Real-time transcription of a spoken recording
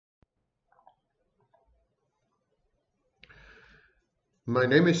My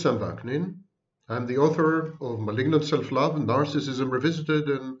name is Sam Vaknin. I'm the author of Malignant Self-Love, Narcissism Revisited,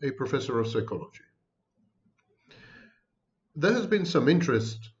 and a professor of psychology. There has been some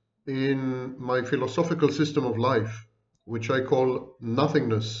interest in my philosophical system of life, which I call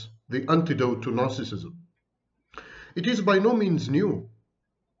Nothingness, the Antidote to Narcissism. It is by no means new.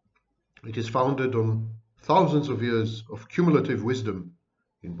 It is founded on thousands of years of cumulative wisdom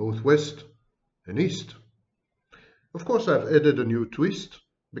in both West and East. Of course, I've added a new twist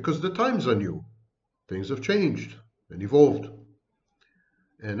because the times are new. Things have changed and evolved.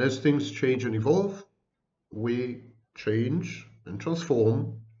 And as things change and evolve, we change and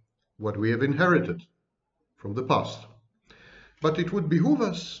transform what we have inherited from the past. But it would behoove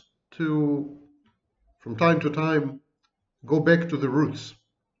us to, from time to time, go back to the roots,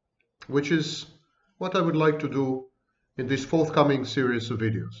 which is what I would like to do in this forthcoming series of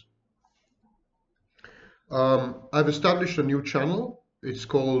videos. I've established a new channel. It's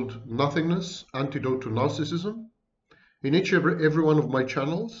called Nothingness, Antidote to Narcissism. In each every one of my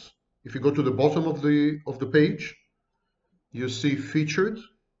channels, if you go to the bottom of the page, you see featured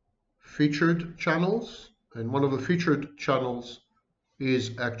channels, and one of the featured channels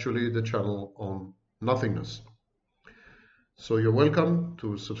is actually the channel on Nothingness. So you're welcome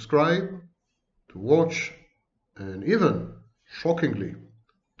to subscribe, to watch, and even, shockingly,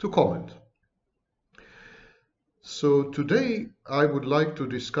 to comment. So today I would like to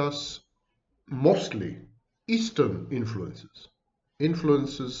discuss mostly Eastern influences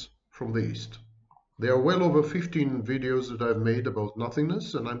from the East. There are well over 15 videos that I've made about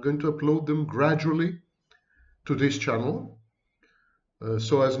nothingness, and I'm going to upload them gradually to this channel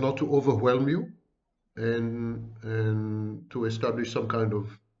so as not to overwhelm you and to establish some kind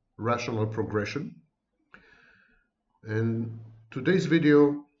of rational progression. And today's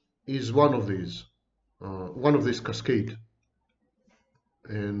video is one of this cascade.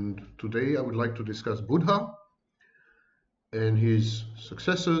 And today I would like to discuss Buddha and his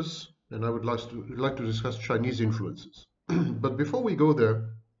successors, and I would like to discuss Chinese influences. But before we go there,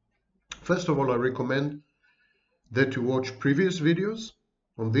 first of all, I recommend that you watch previous videos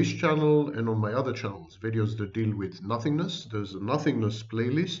on this channel and on my other channels, videos that deal with nothingness. There's a nothingness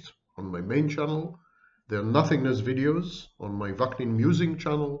playlist on my main channel. There are nothingness videos on my Vaknin Musing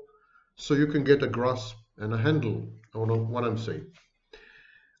channel, so you can get a grasp and a handle on what I'm saying.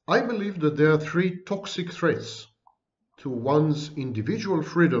 I believe that there are three toxic threats to one's individual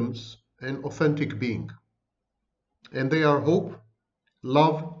freedoms and authentic being. And they are hope,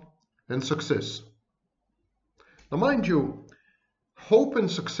 love, and success. Now, mind you, hope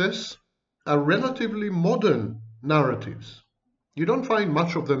and success are relatively modern narratives. You don't find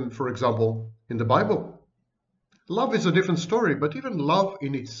much of them, for example, in the Bible. Love is a different story, but even love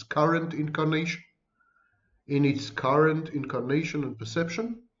in its current incarnation and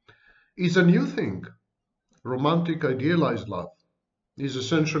perception, is a new thing. Romantic, idealized love is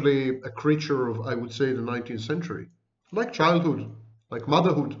essentially a creature of, I would say, the 19th century. Like childhood, like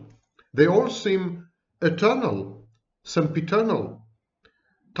motherhood. They all seem eternal, sempiternal,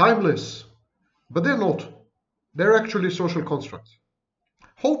 timeless, but they're not. They're actually social constructs.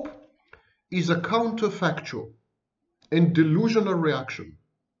 Hope is a counterfactual and delusional reaction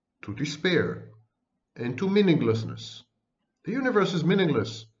to despair and to meaninglessness. The universe is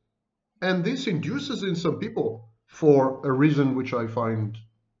meaningless, and this induces in some people, for a reason which I find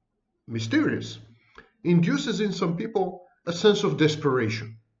mysterious, induces in some people a sense of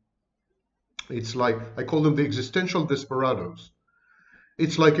desperation. It's like, I call them the existential desperados.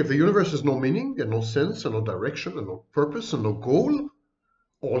 It's like if the universe has no meaning and no sense and no direction and no purpose and no goal,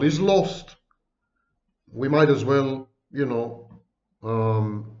 all is lost. We might as well,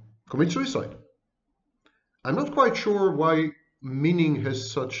 commit suicide. I'm not quite sure why meaning has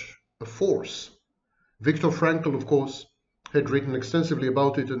such a force. Viktor Frankl, of course, had written extensively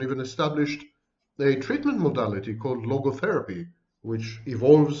about it and even established a treatment modality called logotherapy, which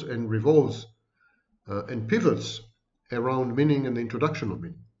evolves and revolves and pivots around meaning and the introduction of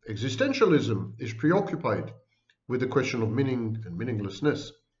meaning. Existentialism is preoccupied with the question of meaning and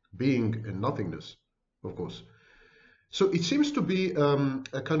meaninglessness, being and nothingness, of course. So it seems to be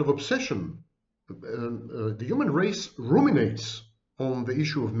a kind of obsession. The human race ruminates on the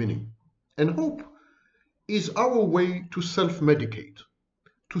issue of meaning. And hope is our way to self-medicate,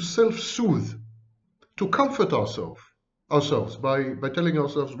 to self-soothe, to comfort ourselves by telling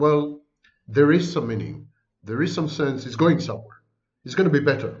ourselves, well, there is some meaning, there is some sense, it's going somewhere, it's going to be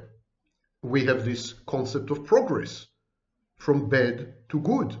better. We have this concept of progress, from bad to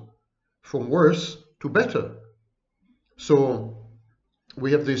good, from worse to better. So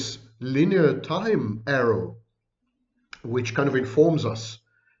we have this linear time arrow which kind of informs us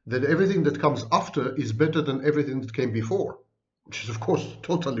that everything that comes after is better than everything that came before, which is, of course,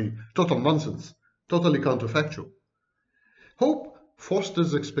 total nonsense, totally counterfactual. Hope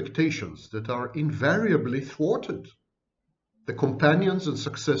fosters expectations that are invariably thwarted. The companions and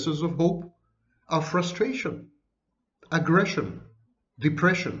successors of hope are frustration, aggression,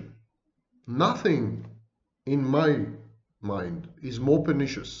 depression. Nothing, in my mind, is more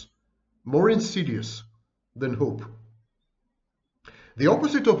pernicious, more insidious than hope. The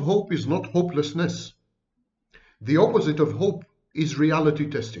opposite of hope is not hopelessness. The opposite of hope is reality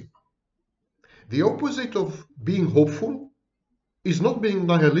testing. The opposite of being hopeful is not being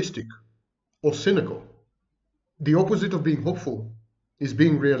nihilistic or cynical. The opposite of being hopeful is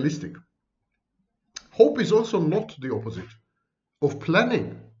being realistic. Hope is also not the opposite of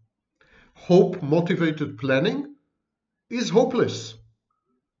planning. Hope-motivated planning is hopeless.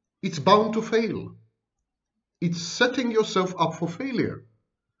 It's bound to fail. It's setting yourself up for failure.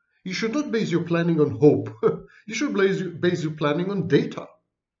 You should not base your planning on hope. You should base your planning on data,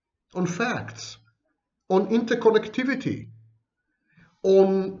 on facts, on interconnectivity,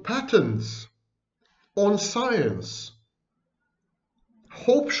 on patterns, on science.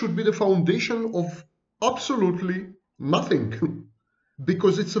 Hope should be the foundation of absolutely nothing,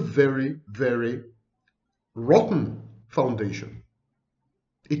 because it's a very, very rotten foundation.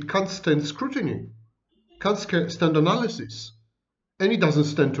 It can't stand scrutiny, can't stand analysis, and it doesn't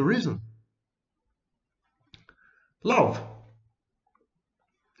stand to reason. Love.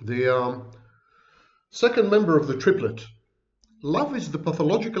 The second member of the triplet. Love is the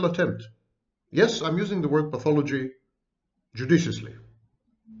pathological attempt. Yes, I'm using the word pathology judiciously.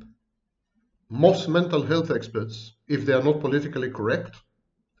 Most mental health experts, if they are not politically correct,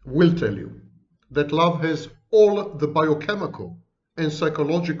 will tell you that love has all the biochemical and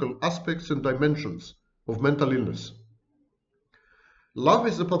psychological aspects and dimensions of mental illness. Love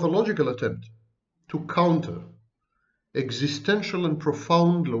is the pathological attempt to counter existential and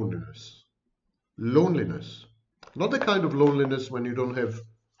profound loneliness. Loneliness. Not the kind of loneliness when you don't have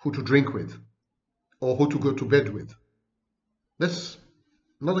who to drink with or who to go to bed with. That's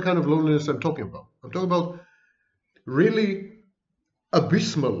not the kind of loneliness I'm talking about. I'm talking about really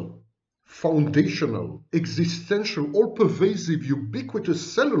abysmal, foundational, existential, all-pervasive,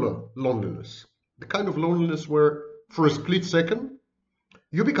 ubiquitous cellular loneliness. The kind of loneliness where, for a split second,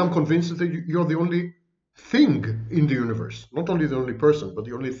 you become convinced that you're the only thing in the universe. Not only the only person, but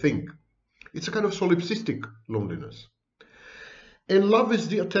the only thing. It's a kind of solipsistic loneliness. And love is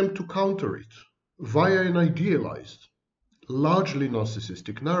the attempt to counter it via an idealized, largely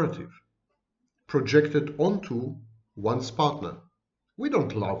narcissistic narrative projected onto one's partner. We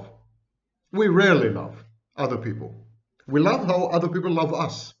don't love. We rarely love other people. We love how other people love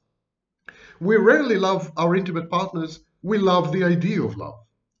us. We rarely love our intimate partners. We love the idea of love.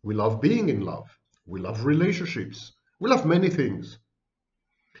 We love being in love. We love relationships. We love many things.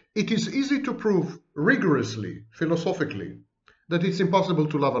 It is easy to prove rigorously, philosophically, that it's impossible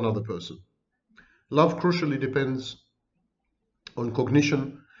to love another person. Love crucially depends on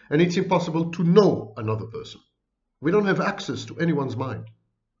cognition, and it's impossible to know another person. We don't have access to anyone's mind.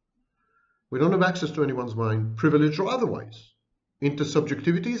 We don't have access to anyone's mind, privileged or otherwise.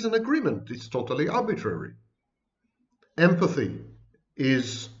 Intersubjectivity is an agreement. It's totally arbitrary. Empathy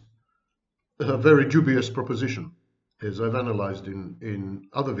is a very dubious proposition, as I've analyzed in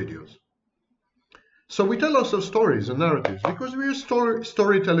other videos. So we tell ourselves stories and narratives because we're a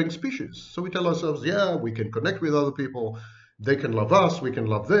storytelling species. So we tell ourselves, yeah, we can connect with other people. They can love us. We can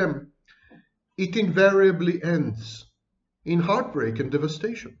love them. It invariably ends in heartbreak and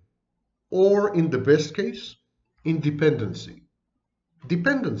devastation. Or in the best case, in dependency.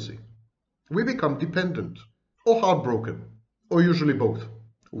 Dependency. We become dependent or heartbroken, or usually both.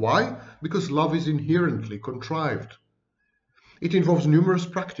 Why? Because love is inherently contrived. It involves numerous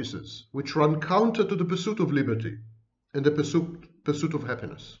practices which run counter to the pursuit of liberty and the pursuit of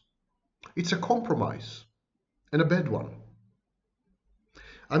happiness. It's a compromise, and a bad one.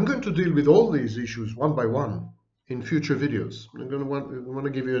 I'm going to deal with all these issues one by one in future videos. I'm going to want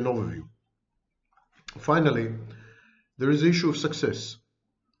to give you an overview. Finally, there is the issue of success.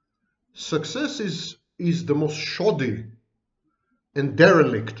 Success is the most shoddy and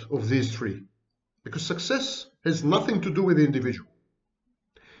derelict of these three, because success has nothing to do with the individual.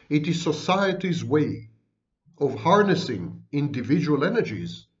 It is society's way of harnessing individual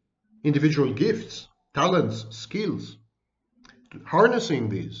energies, individual gifts, talents, skills, harnessing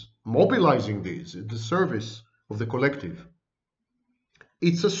these, mobilizing these in the service of the collective.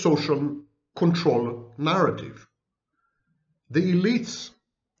 It's a social control narrative. The elites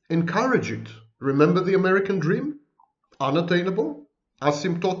encourage it. Remember the American dream? unattainable,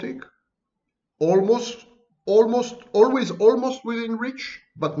 asymptotic, almost, always almost within reach,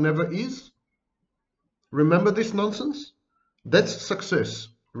 but never is. Remember this nonsense? That's success.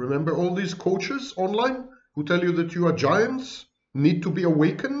 Remember all these coaches online who tell you that you are giants, need to be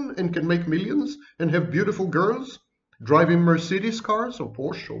awakened and can make millions and have beautiful girls driving Mercedes cars or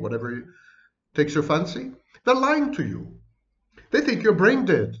Porsche or whatever takes your fancy? They're lying to you. They think you're brain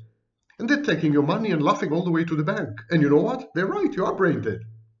dead. And they're taking your money and laughing all the way to the bank. And you know what? They're right, you are brain dead.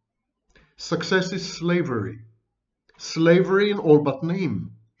 Success is slavery. Slavery in all but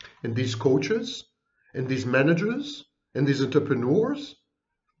name. And these coaches, and these managers, and these entrepreneurs,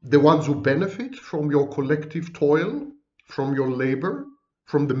 the ones who benefit from your collective toil, from your labor,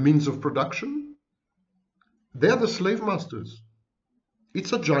 from the means of production, they're the slave masters.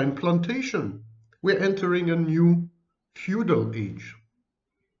 It's a giant plantation. We're entering a new feudal age.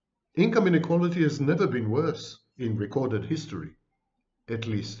 Income inequality has never been worse in recorded history, at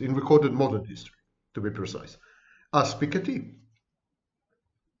least in recorded modern history, to be precise. As Piketty.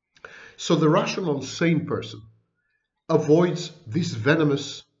 So the rational, sane person avoids this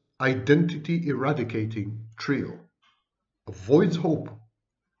venomous, identity-eradicating trio, avoids hope,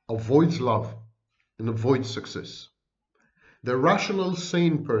 avoids love, and avoids success. The rational,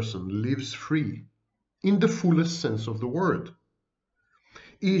 sane person lives free in the fullest sense of the word.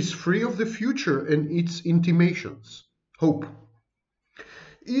 He is free of the future and its intimations, hope.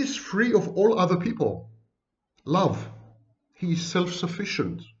 He is free of all other people, love. He is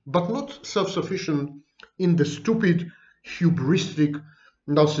self-sufficient, but not self-sufficient in the stupid, hubristic,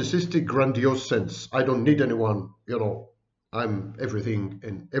 narcissistic, grandiose sense. I don't need anyone, I'm everything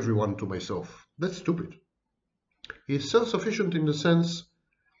and everyone to myself. That's stupid. He is self-sufficient in the sense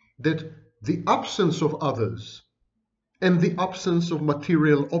that the absence of others and the absence of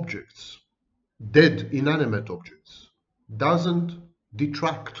material objects, dead, inanimate objects, doesn't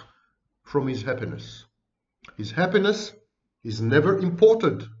detract from his happiness. His happiness is never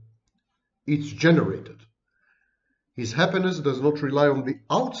imported, it's generated. His happiness does not rely on the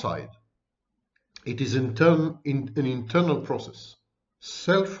outside. It is an internal process,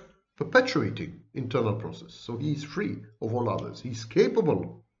 self-perpetuating internal process. So he is free of all others. He's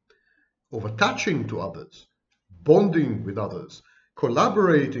capable of attaching to others, bonding with others,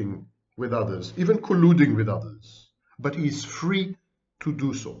 collaborating with others, even colluding with others. But he is free to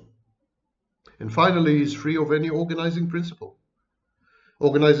do so. And finally, he is free of any organizing principle.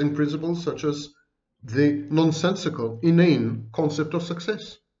 Organizing principles such as the nonsensical, inane concept of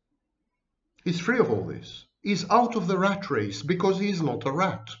success. He's free of all this. He's out of the rat race because he is not a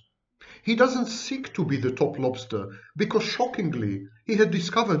rat. He doesn't seek to be the top lobster because, shockingly, he had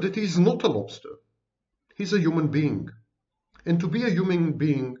discovered that he is not a lobster. He's a human being. And to be a human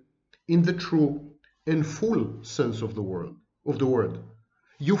being in the true and full sense of the word,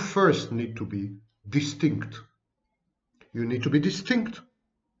 you first need to be distinct. You need to be distinct.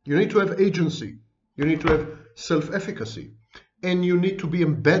 You need to have agency. You need to have self-efficacy. And you need to be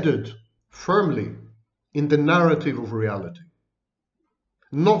embedded firmly in the narrative of reality.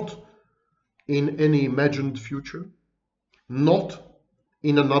 Not in any imagined future, not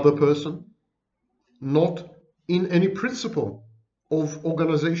in another person, not in any principle of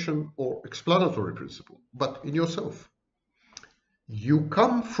organization or explanatory principle, but in yourself. You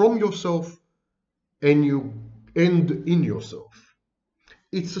come from yourself and you end in yourself.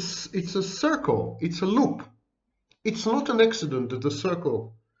 It's a circle, it's a loop. It's not an accident that the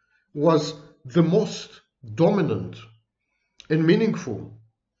circle was the most dominant and meaningful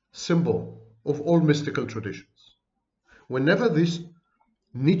symbol of all mystical traditions. Whenever this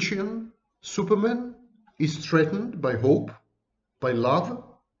Nietzschean Superman is threatened by hope, by love,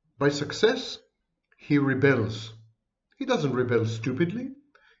 by success, he rebels. He doesn't rebel stupidly.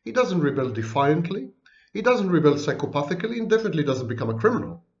 He doesn't rebel defiantly. He doesn't rebel psychopathically, and definitely doesn't become a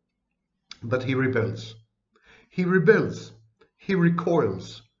criminal. But he rebels. He rebels. He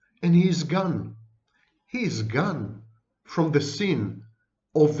recoils. And he is gone. He is gone from the scene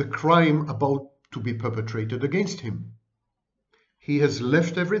of the crime about to be perpetrated against him. He has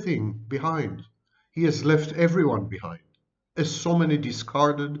left everything behind. He has left everyone behind, as so many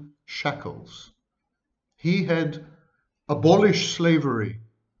discarded shackles. He had abolished slavery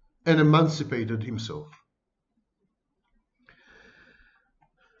and emancipated himself.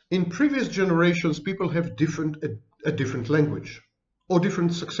 In previous generations, people have a different language or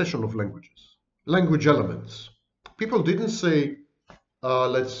different succession of languages, language elements. People didn't say,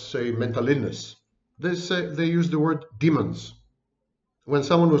 let's say, mental illness. They used the word demons. When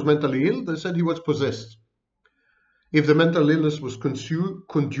someone was mentally ill, they said he was possessed. If the mental illness was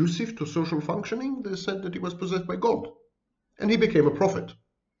conducive to social functioning, they said that he was possessed by God. and he became a prophet.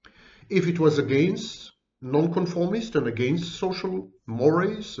 If it was against nonconformist and against social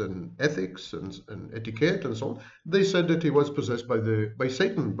mores and ethics and etiquette and so on, they said that he was possessed by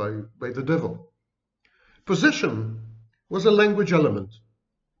Satan, by the devil. Possession was a language element,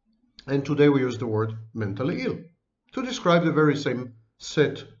 and today we use the word mentally ill to describe the very same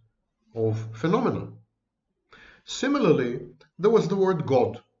set of phenomena. Similarly, there was the word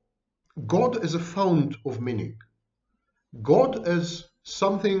God. God as a fount of meaning. God as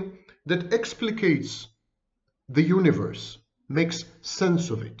something that explicates the universe, makes sense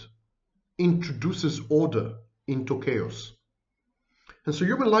of it, introduces order into chaos. And so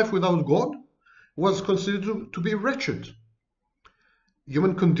human life without God was considered to be wretched.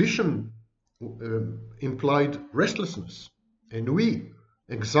 Human condition implied restlessness, ennui,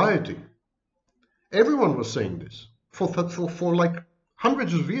 anxiety. Everyone was saying this for like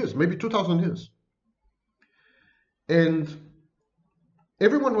hundreds of years, maybe 2,000 years. And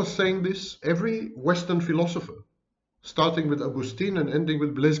everyone was saying this, every Western philosopher, starting with Augustine and ending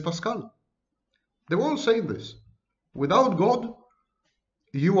with Blaise Pascal. They were all saying this. Without God,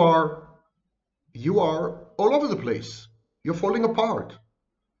 you are all over the place. You're falling apart.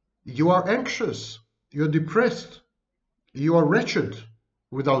 You are anxious. You're depressed. You are wretched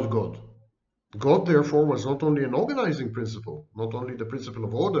without God. God, therefore, was not only an organizing principle, not only the principle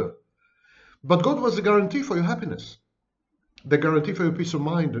of order, but God was the guarantee for your happiness, the guarantee for your peace of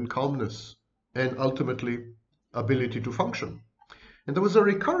mind and calmness, and ultimately ability to function. And there was a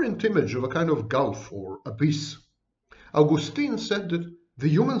recurrent image of a kind of gulf or abyss. Augustine said that the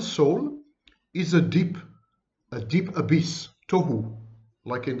human soul is a deep abyss, tohu,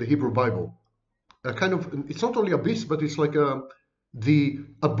 like in the Hebrew Bible. A kind of, it's not only abyss, but it's like the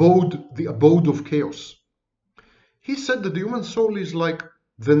abode of chaos. He said that the human soul is like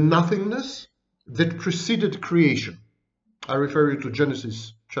the nothingness that preceded creation. I refer you to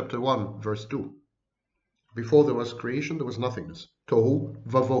Genesis chapter 1, verse 2. Before there was creation, there was nothingness. Tohu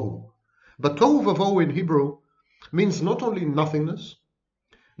vavohu. But tohu vavohu in Hebrew means not only nothingness,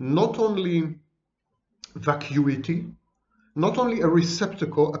 not only vacuity, not only a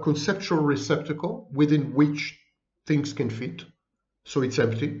receptacle, a conceptual receptacle within which things can fit, so it's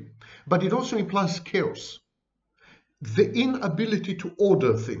empty, but it also implies chaos, the inability to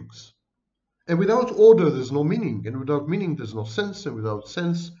order things. And without order, there's no meaning, and without meaning, there's no sense, and without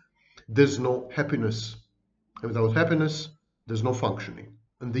sense, there's no happiness. And without happiness, there's no functioning.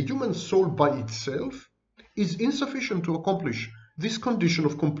 And the human soul by itself is insufficient to accomplish this condition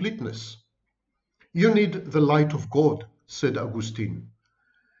of completeness. You need the light of God, said Augustine.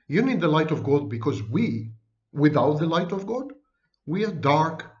 You need the light of God because without the light of God, we are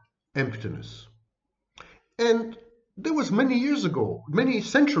dark emptiness. And that was many years ago, many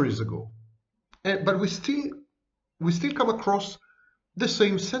centuries ago. But we still come across the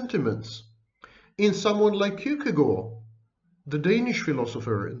same sentiments in someone like Kierkegaard, the Danish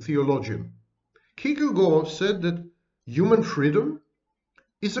philosopher and theologian. Kierkegaard said that human freedom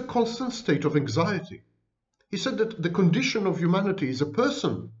is a constant state of anxiety. He said that the condition of humanity is a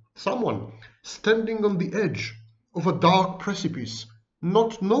person, someone, standing on the edge of a dark precipice,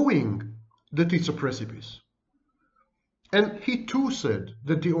 not knowing that it's a precipice. And he too said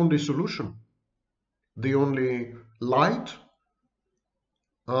that the only solution, the only light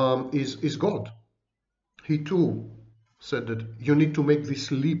is God. He too said that you need to make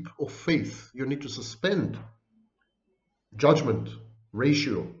this leap of faith. You need to suspend judgment,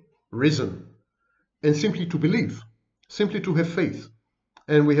 ratio, reason, and simply to believe, simply to have faith.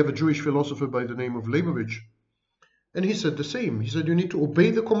 And we have a Jewish philosopher by the name of Leibovich, and he said the same. He said you need to obey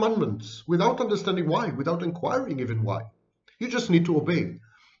the commandments without understanding why, without inquiring even why. You just need to obey.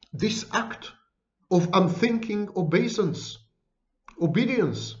 This act of unthinking obeisance,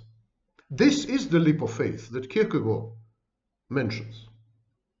 obedience, this is the leap of faith that Kierkegaard mentions.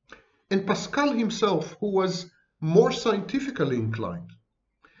 And Pascal himself, who was more scientifically inclined,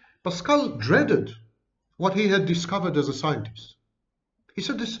 Pascal dreaded what he had discovered as a scientist. He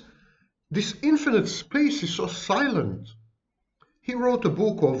said this infinite space is so silent. He wrote a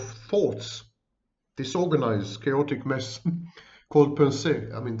book of thoughts, disorganized, chaotic mess called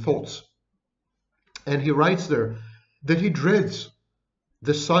pensée, thoughts. And he writes there that he dreads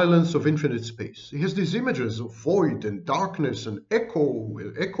the silence of infinite space. He has these images of void and darkness and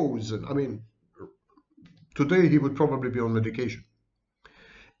echoes, and today he would probably be on medication.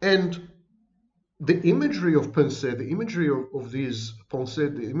 And the imagery of pensée, the imagery of these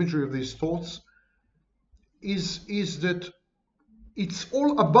pensées, the imagery of these thoughts is that it's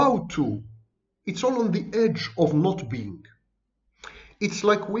all it's all on the edge of not being. It's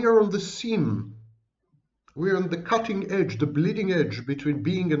like we are on the seam We're on the cutting edge, the bleeding edge between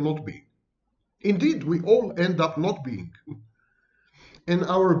being and not being. Indeed, we all end up not being. And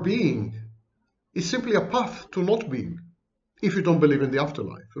our being is simply a path to not being, if you don't believe in the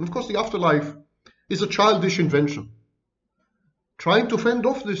afterlife. And of course, the afterlife is a childish invention, trying to fend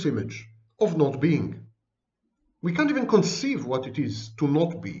off this image of not being. We can't even conceive what it is to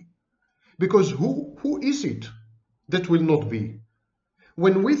not be, because who is it that will not be?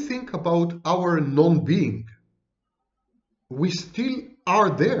 When we think about our non-being, we still are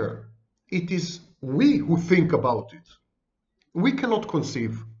there. It is we who think about it. We cannot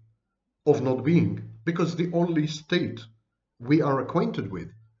conceive of not being, because the only state we are acquainted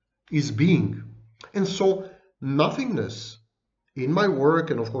with is being. And so nothingness, in my work,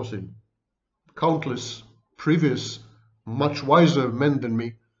 and of course in countless previous, much wiser men than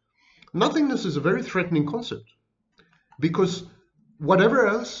me, nothingness is a very threatening concept, because whatever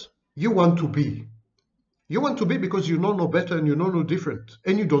else you want to be, you want to be because you know no better and you know no different,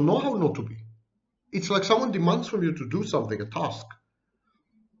 and you don't know how not to be. It's like someone demands from you to do something, a task.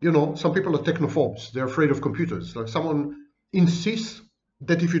 You know, some people are technophobes. They're afraid of computers. Like someone insists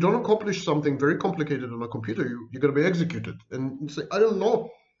that if you don't accomplish something very complicated on a computer, you're going to be executed. And you say, I don't know.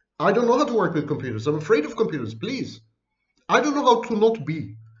 I don't know how to work with computers. I'm afraid of computers, please. I don't know how to not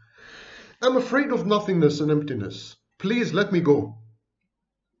be. I'm afraid of nothingness and emptiness. Please let me go.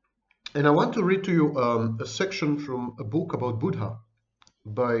 And I want to read to you a section from a book about Buddha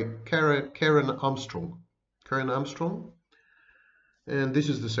by Karen Armstrong. Karen Armstrong. And this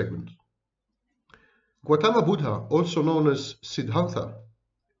is the segment. Gautama Buddha, also known as Siddhartha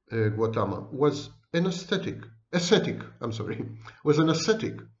Gautama, was an ascetic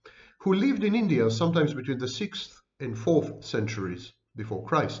who lived in India sometimes between the 6th and 4th centuries before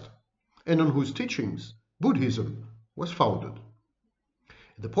Christ, and on whose teachings Buddhism was founded.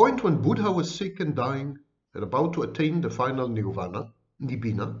 At the point when Buddha was sick and dying and about to attain the final nirvana,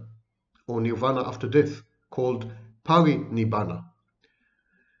 nibbana, or nirvana after death, called parinibbana.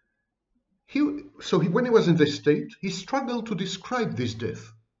 When he was in this state, he struggled to describe this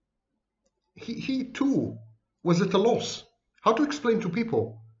death. He too was at a loss how to explain to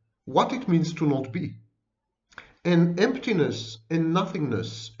people what it means to not be. And emptiness and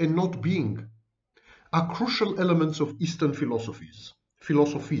nothingness and not being are crucial elements of Eastern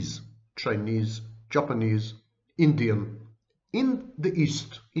philosophies, Chinese, Japanese, Indian, in the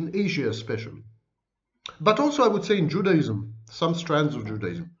East, in Asia especially. But also I would say in Judaism, some strands of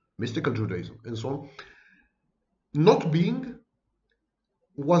Judaism, mystical Judaism, and so on. Not being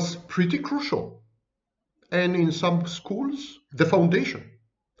was pretty crucial, and in some schools, the foundation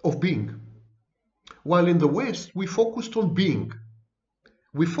of being. While in the West, we focused on being.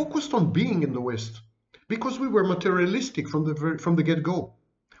 We focused on being in the West because we were materialistic from the get-go.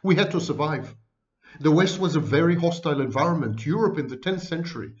 We had to survive. The West was a very hostile environment. Europe in the 10th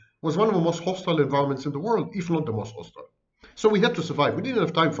century was one of the most hostile environments in the world, if not the most hostile. So we had to survive. We didn't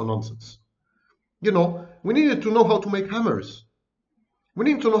have time for nonsense. You know, we needed to know how to make hammers. We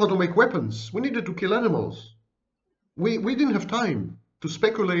needed to know how to make weapons. We needed to kill animals. We didn't have time to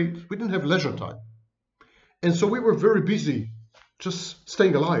speculate. We didn't have leisure time. And so we were very busy just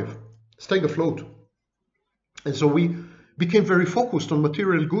staying alive, staying afloat. And so we became very focused on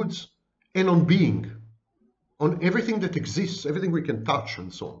material goods and on being, on everything that exists, everything we can touch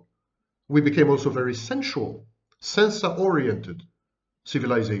and so on. We became also very sensual, sensor-oriented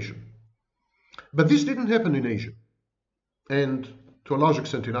civilization. But this didn't happen in Asia, and to a large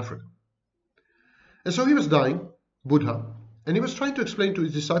extent in Africa. And so he was dying, Buddha, and he was trying to explain to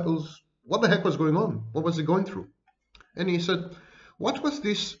his disciples what the heck was going on, what was he going through. And he said, what was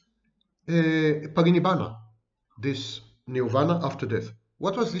this parinibbana, this nirvana after death?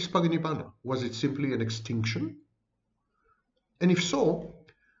 What was this parinibbana? Was it simply an extinction? And if so,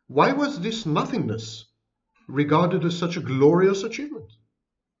 why was this nothingness regarded as such a glorious achievement?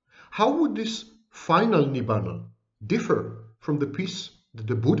 How would this final nibbana differ from the peace that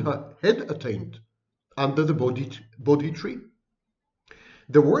the Buddha had attained under the Bodhi tree?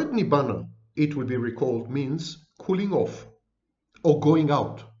 The word nibbana, it will be recalled, means cooling off or going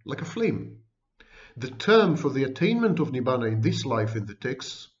out like a flame. The term for the attainment of nibbana in this life in the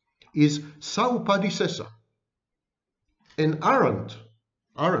text is saupadhisesa. And Arendt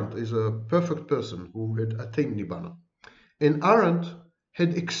is a perfect person who had attained nibbana. And Arendt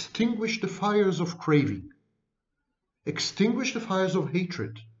had extinguished the fires of craving, extinguished the fires of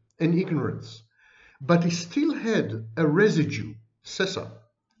hatred and ignorance, but he still had a residue, sesa,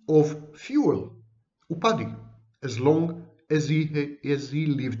 of fuel, upadi, as long as he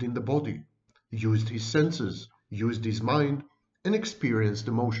lived in the body, used his senses, used his mind, and experienced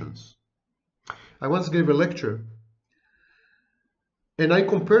emotions. I once gave a lecture and I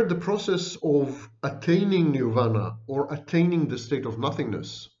compared the process of attaining nirvana or attaining the state of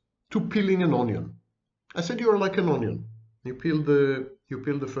nothingness to peeling an onion. I said you're like an onion. You peel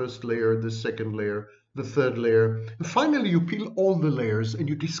the first layer, the second layer, the third layer, and finally you peel all the layers and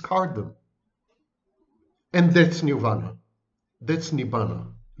you discard them. And that's nirvana. That's nibbana.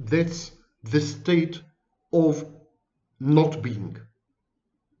 That's the state of not being.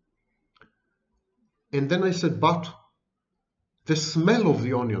 And then I said, but the smell of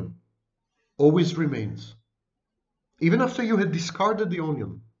the onion always remains. Even after you had discarded the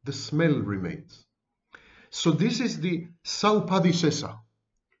onion, the smell remains. So this is the saupadhisesa,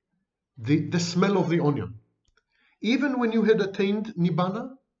 the smell of the onion. Even when you had attained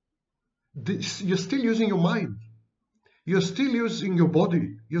nibbana, you're still using your mind. You're still using your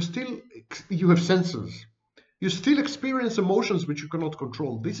body. You have senses. You still experience emotions which you cannot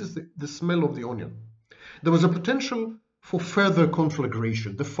control. This is the smell of the onion. There was a potential for further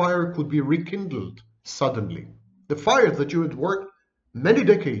conflagration. The fire could be rekindled suddenly. The fire that you had worked many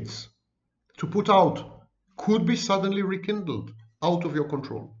decades to put out could be suddenly rekindled out of your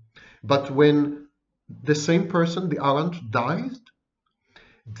control. But when the same person, the Arant, died,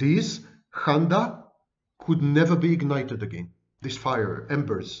 this Khanda could never be ignited again. This fire,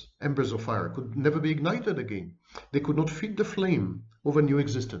 embers of fire, could never be ignited again. They could not feed the flame of a new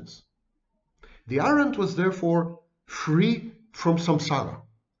existence. The Arant was therefore free from samsara,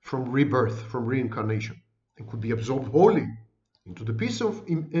 from rebirth, from reincarnation, and could be absorbed wholly into the peace of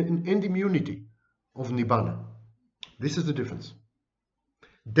and immunity of Nibbana. This is the difference.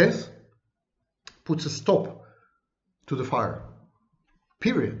 Death puts a stop to the fire.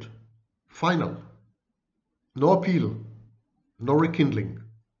 Period. Final. No appeal, no rekindling,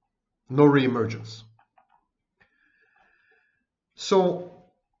 no reemergence. So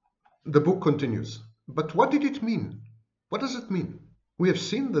the book continues. But what did it mean? What does it mean? We have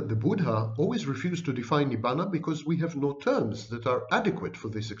seen that the Buddha always refused to define Nibbana because we have no terms that are adequate for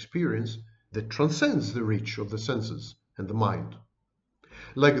this experience that transcends the reach of the senses and the mind.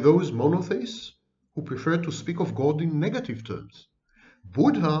 Like those monotheists who prefer to speak of God in negative terms,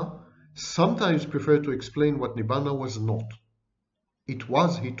 Buddha sometimes preferred to explain what Nibbana was not. It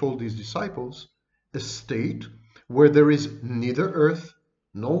was, he told his disciples, a state where there is neither earth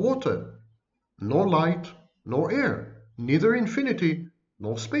nor water, nor light nor air, neither infinity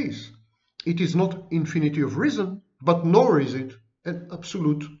nor space. It is not infinity of reason, but nor is it an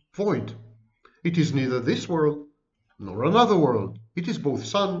absolute void. It is neither this world nor another world. It is both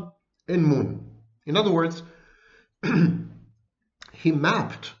sun and moon. In other words, he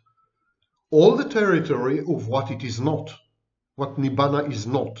mapped all the territory of what it is not, what Nibbana is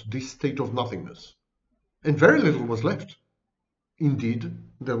not, this state of nothingness. And very little was left. Indeed,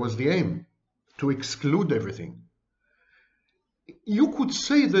 that was the aim, to exclude everything. You could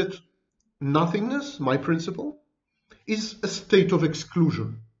say that nothingness, my principle, is a state of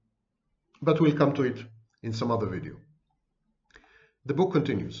exclusion. But we'll come to it in some other video. The book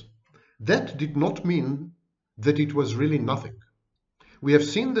continues. That did not mean that it was really nothing. We have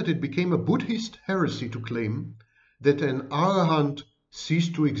seen that it became a Buddhist heresy to claim that an Arahant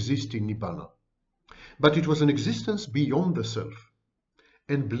ceased to exist in Nibbana. But it was an existence beyond the self,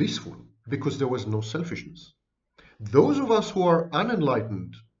 and blissful because there was no selfishness. Those of us who are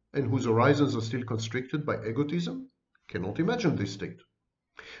unenlightened and whose horizons are still constricted by egotism cannot imagine this state.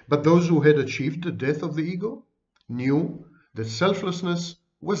 But those who had achieved the death of the ego knew that selflessness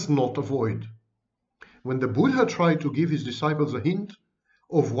was not a void. When the Buddha tried to give his disciples a hint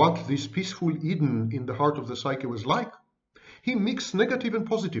of what this peaceful Eden in the heart of the psyche was like, he mixed negative and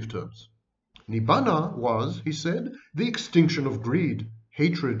positive terms. Nibbana was, he said, the extinction of greed,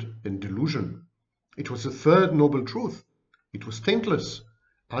 hatred, and delusion. It was the third noble truth. It was taintless,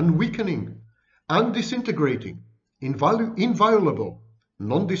 unweakening, undisintegrating, inviolable,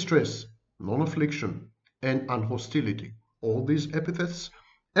 non-distress, non-affliction, and unhostility. All these epithets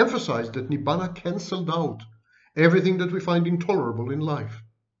emphasize that Nibbana cancelled out everything that we find intolerable in life.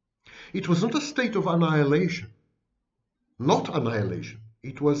 It was not a state of annihilation. Not annihilation.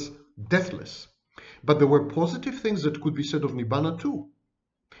 It was deathless. But there were positive things that could be said of Nibbana too.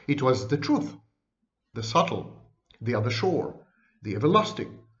 It was the truth, the subtle, the other shore, the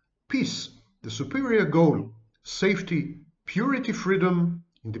everlasting, peace, the superior goal, safety, purity, freedom,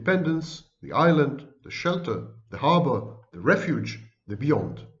 independence, the island, the shelter, the harbor, the refuge, the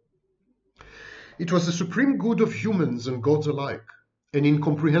beyond. It was the supreme good of humans and gods alike, an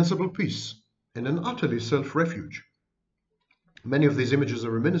incomprehensible peace, and an utterly self-refuge. Many of these images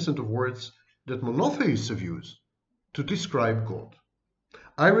are reminiscent of words that monotheists have used to describe God.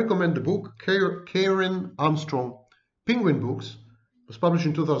 I recommend the book Karen Armstrong, Penguin Books. It was published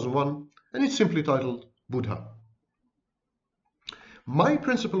in 2001, and it's simply titled Buddha. My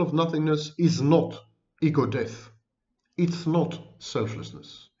principle of nothingness is not ego death. It's not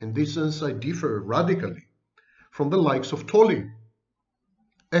selflessness. In this sense, I differ radically from the likes of Tolle,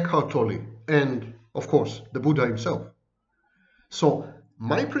 Eckhart Tolle, and, of course, the Buddha himself. So,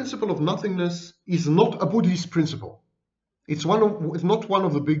 my principle of nothingness is not a Buddhist principle. It's not one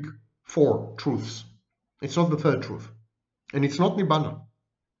of the big four truths. It's not the third truth. And it's not Nibbana.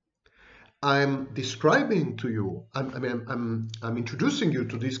 I'm describing to you, I'm introducing you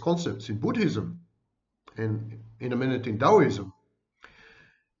to these concepts in Buddhism and in a minute in Taoism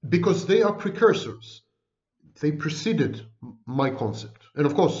because they are precursors. They preceded my concept. And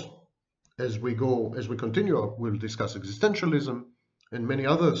of course, as we continue, we'll discuss existentialism and many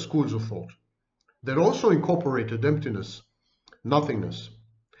other schools of thought that also incorporated emptiness, nothingness.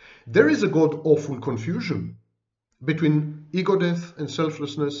 There is a god-awful confusion between ego death and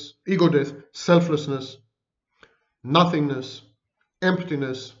selflessness, ego death, selflessness, nothingness,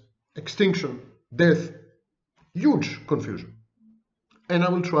 emptiness, extinction, death, huge confusion. And I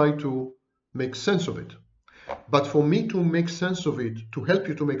will try to make sense of it. But for me to make sense of it, to help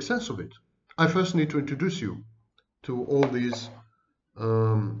you to make sense of it, I first need to introduce you to all these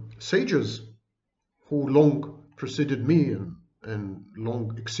sages who long preceded me and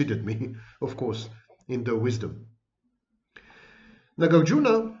long exceeded me, of course, in their wisdom.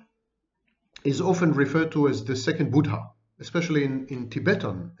 Nagarjuna is often referred to as the second Buddha, especially in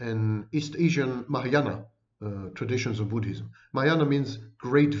Tibetan and East Asian Mahayana traditions of Buddhism. Mahayana means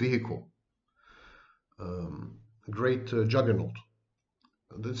great vehicle, great juggernaut.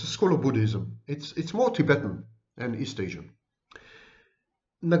 It's a school of Buddhism. It's more Tibetan and East Asian.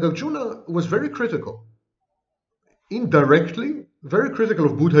 Nagarjuna was very critical, indirectly, very critical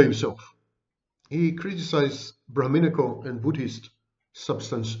of Buddha himself. He criticized Brahminical and Buddhist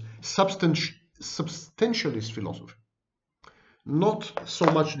substantialist philosophy. Not so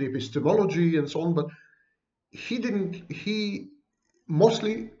much the epistemology and so on, but he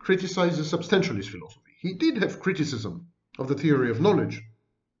mostly criticized the substantialist philosophy. He did have criticism of the theory of knowledge,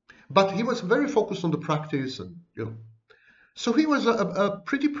 but he was very focused on the practice, and so he was a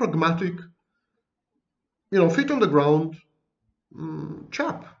pretty pragmatic, feet on the ground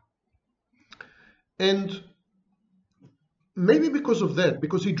chap. And maybe because of that,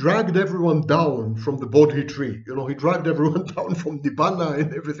 because he dragged everyone down from the Bodhi tree, he dragged everyone down from Nibbana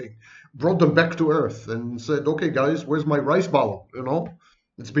and everything, brought them back to earth and said, okay, guys, where's my rice bowl?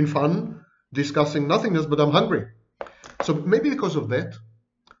 It's been fun discussing nothingness, but I'm hungry. So maybe because of that,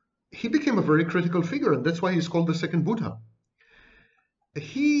 he became a very critical figure, and that's why he's called the second Buddha.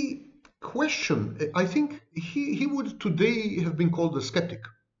 He questioned, I think he would today have been called a skeptic.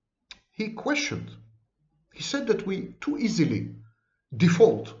 He questioned. He said that we too easily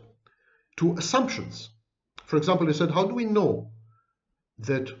default to assumptions. For example, he said, how do we know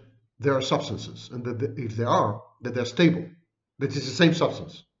that there are substances and that if they are, that they're stable, that it's the same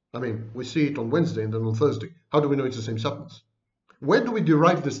substance? I mean, we see it on Wednesday and then on Thursday. How do we know it's the same substance? Where do we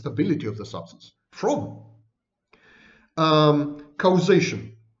derive the stability of the substance? From?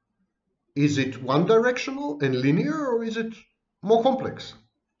 Causation. Is it one directional and linear, or is it more complex?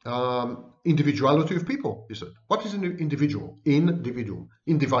 Individuality of people, he said. What is an individual? Individual.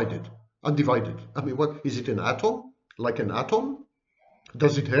 Individed. Undivided. I mean, what is it, an atom? Like an atom?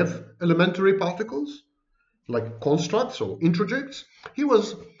 Does it have elementary particles? Like constructs or introjects? He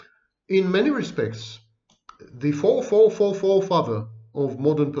was, in many respects, the forefather of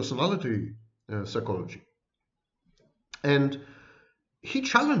modern personality psychology. And he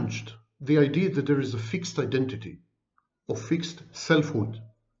challenged the idea that there is a fixed identity or fixed selfhood.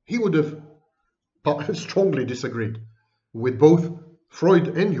 He would have strongly disagreed with both Freud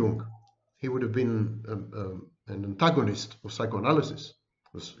and Jung. He would have been an antagonist of psychoanalysis.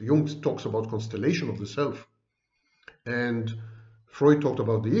 Jung talks about constellation of the self, and Freud talked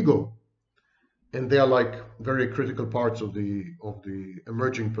about the ego, and they are like very critical parts of the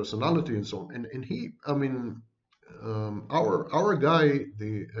emerging personality and so on. And he, I mean, our guy,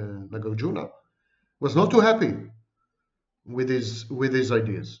 the Nagarjuna, was not too happy with his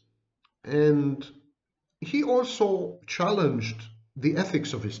ideas, and he also challenged the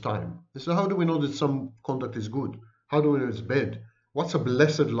ethics of his time. He said, how do we know that some conduct is good? How do we know it's bad? What's a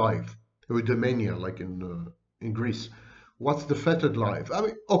blessed life? Eudaimonia, like in Greece. What's the fettered life? I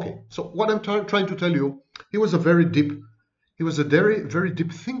mean, okay. So what I'm trying to tell you, he was a very very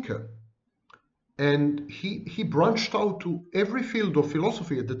deep thinker, and he branched out to every field of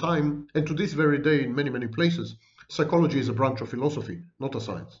philosophy at the time, and to this very day in many places. psychology is a branch of philosophy, not a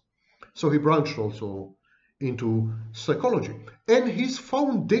science. So he branched also into psychology. And his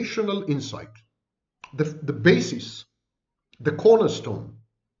foundational insight, the basis, the cornerstone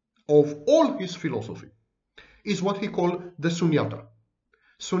of all his philosophy, is what he called the sunyata.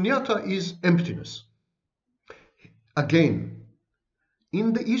 Sunyata is emptiness. Again,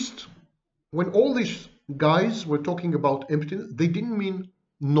 in the East, when all these guys were talking about emptiness, they didn't mean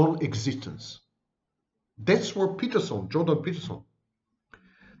non-existence. That's where Jordan Peterson,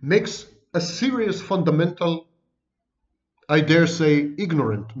 makes a serious, fundamental, I dare say,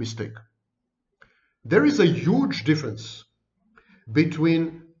 ignorant mistake. There is a huge difference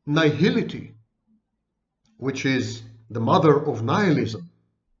between nihility, which is the mother of nihilism,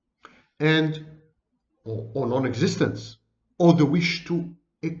 and or non-existence, or the wish to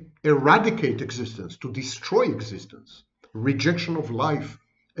eradicate existence, to destroy existence, rejection of life,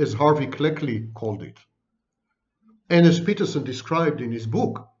 as Harvey Cleckley called it. And as Peterson described in his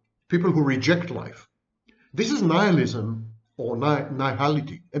book, people who reject life. This is nihilism or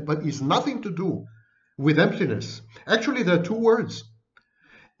nihility, but it's nothing to do with emptiness. Actually, there are two words.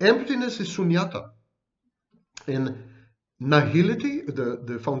 Emptiness is sunyata, and nihility,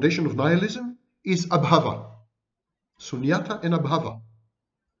 the foundation of nihilism, is abhava. Sunyata and abhava.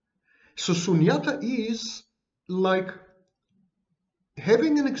 So sunyata is like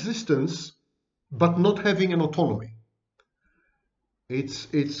having an existence but not having an autonomy.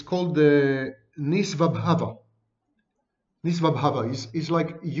 It's called the nisvabhava. Nisvabhava is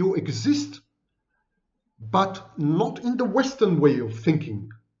like you exist but not in the Western way of thinking.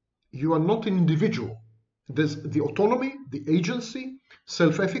 You are not an individual. There's the autonomy, the agency,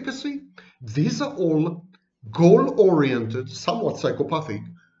 self-efficacy. These are all goal-oriented, somewhat psychopathic,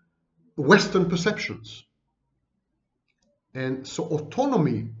 Western perceptions. And so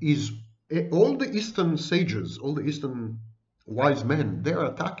autonomy is, all the Eastern sages, all the Eastern wise men, they're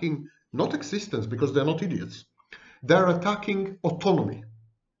attacking not existence because they're not idiots. They're attacking autonomy.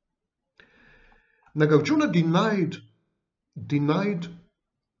 Nagarjuna denied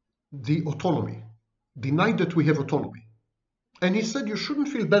the autonomy, denied that we have autonomy. And he said you shouldn't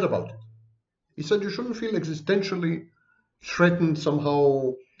feel bad about it. He said you shouldn't feel existentially threatened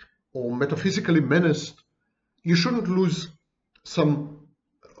somehow or metaphysically menaced. You shouldn't lose some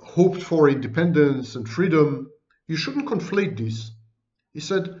hoped for independence and freedom. You shouldn't conflate this. He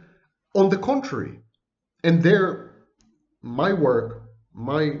said, on the contrary, and there my work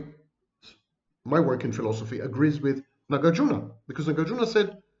in philosophy agrees with Nagarjuna, because Nagarjuna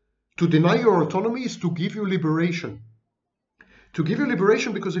said to deny your autonomy is to give you liberation. To give you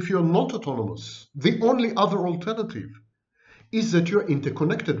liberation because if you're not autonomous, the only other alternative is that you're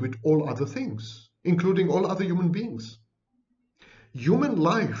interconnected with all other things, including all other human beings. Human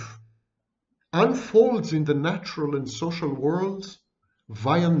life unfolds in the natural and social worlds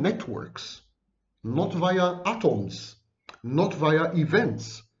via networks, not via atoms, not via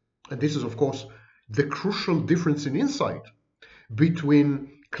events. And this is, of course, the crucial difference in insight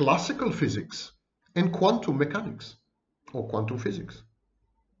between classical physics and quantum mechanics or quantum physics.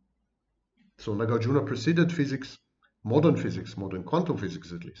 So Nagarjuna preceded physics, modern quantum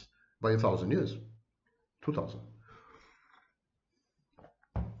physics at least, by 1,000 years, 2,000.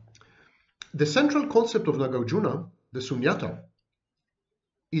 The central concept of Nagarjuna, the sunyata,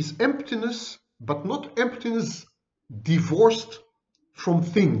 is emptiness, but not emptiness divorced from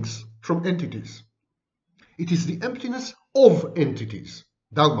things, from entities. It is the emptiness of entities,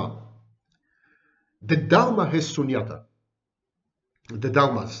 dharma. The dharma has sunyata. The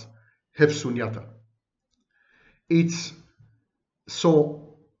dharmas have sunyata. It's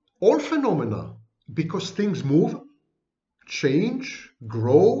so all phenomena, because things move, change,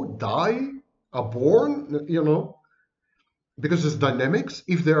 grow, die, are born, because there's dynamics.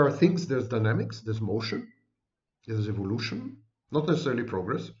 If there are things, there's dynamics, there's motion, there's evolution, not necessarily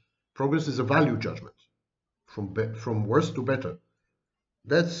progress. Progress is a value judgment, from worse to better.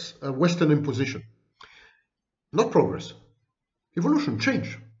 That's a Western imposition. Not progress. Evolution,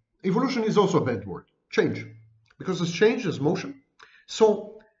 change. Evolution is also a bad word, change. Because there's change, there's motion.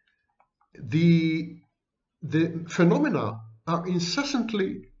 So the phenomena are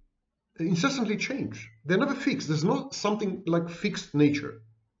incessantly change. They're never fixed. There's not something like fixed nature.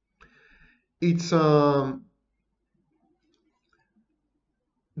 It's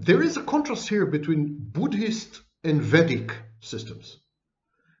there is a contrast here between Buddhist and Vedic systems.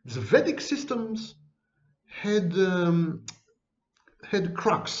 The Vedic systems had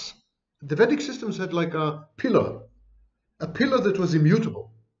crux. The Vedic systems had like a pillar that was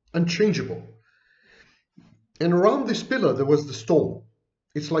immutable, unchangeable. And around this pillar there was the storm.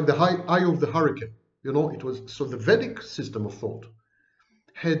 It's like the eye of the hurricane. You know, it was, so the Vedic system of thought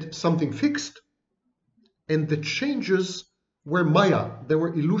had something fixed, and the changes were Maya, they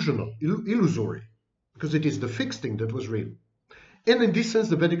were illusory, because it is the fixed thing that was real. And in this sense,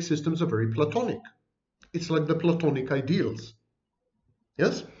 the Vedic systems are very Platonic. It's like the Platonic ideals.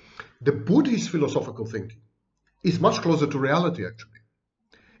 Yes? The Buddhist philosophical thinking is much closer to reality, actually.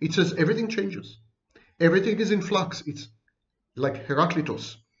 It says everything changes. Everything is in flux. It's like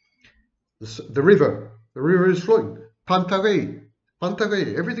Heraclitus. The river is flowing. Pantarei,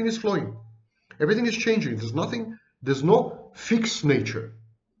 everything is flowing. Everything is changing. There's no fixed nature.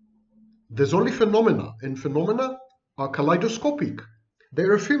 There's only phenomena, and phenomena are kaleidoscopic.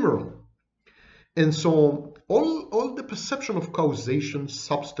 They're ephemeral. And so all the perception of causation,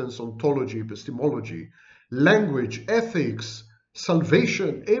 substance, ontology, epistemology, language, ethics,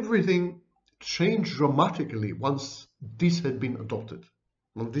 salvation, everything changed dramatically once this had been adopted.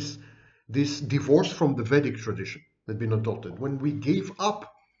 When this divorce from the Vedic tradition had been adopted, when we gave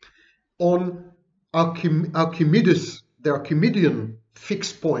up on Archimedes, the Archimedean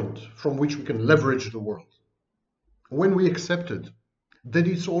fixed point from which we can leverage the world. When we accepted that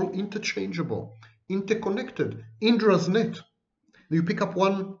it's all interchangeable, interconnected, Indra's net. You pick up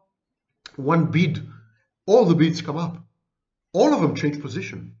one bead, all the beads come up. All of them change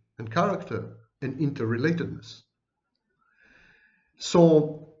position and character and interrelatedness.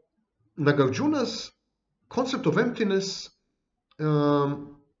 So Nagarjuna's concept of emptiness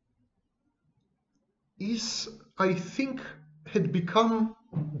is, I think, had become,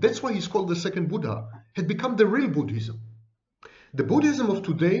 that's why he's called the second Buddha, had become the real Buddhism. The Buddhism of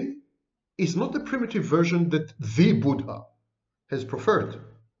today is not the primitive version that the Buddha has preferred.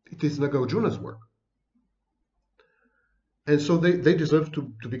 It is Nagarjuna's work. And so they deserve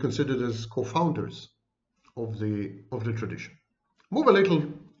to be considered as co-founders of the tradition. Move a little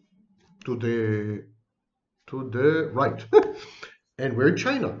to the right. And we're in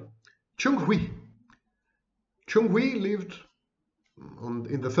China. Chung Hui. Chung Hui lived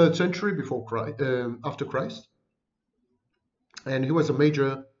in the 3rd century after Christ. And he was a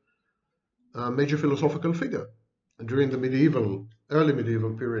major philosophical figure during the early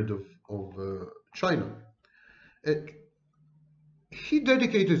medieval period of China. He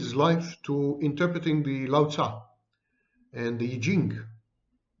dedicated his life to interpreting the Lao Tzu and the I Ching,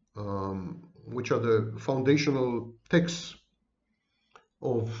 which are the foundational texts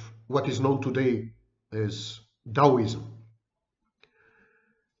of what is known today as Taoism.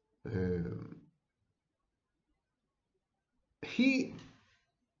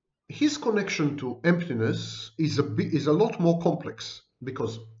 His connection to emptiness is a lot more complex,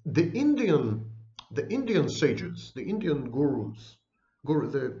 because the Indian sages, the Indian gurus,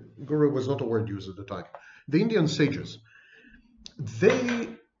 the guru was not a word used at the time, the Indian sages,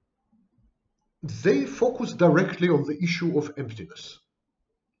 they focus directly on the issue of emptiness.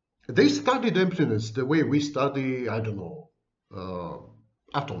 They studied emptiness the way we study, I don't know,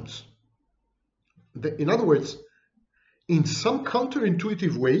 atoms. In other words, in some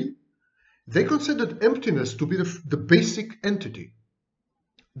counterintuitive way, they considered emptiness to be the basic entity,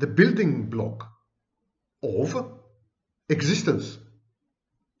 the building block of existence.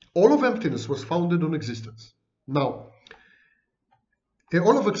 All of emptiness was founded on existence. Now,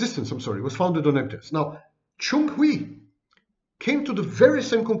 all of existence, was founded on emptiness. Now, Chung Hui came to the very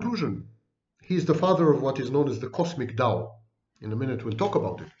same conclusion. He is the father of what is known as the cosmic Tao. In a minute, we'll talk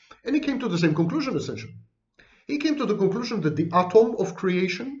about it. And he came to the same conclusion, essentially. He came to the conclusion that the atom of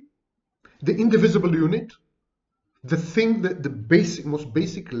creation, the indivisible unit, the thing that the most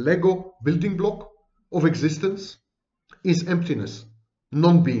basic Lego building block of existence is emptiness,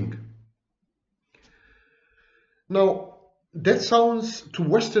 non-being. Now, that sounds, to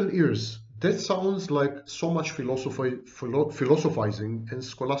Western ears, that sounds like so much philosophizing and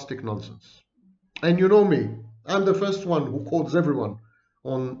scholastic nonsense. And you know me, I'm the first one who quotes everyone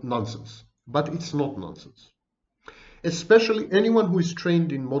on nonsense. But it's not nonsense. Especially anyone who is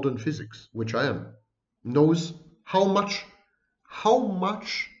trained in modern physics, which I am, knows how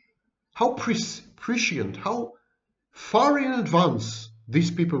prescient, how far in advance these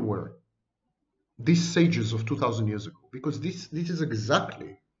people were, these sages of 2,000 years ago, because this is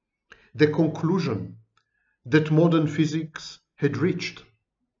exactly the conclusion that modern physics had reached,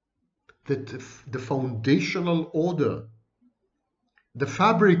 that the foundational order, the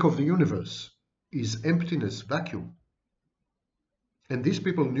fabric of the universe is emptiness, vacuum. And these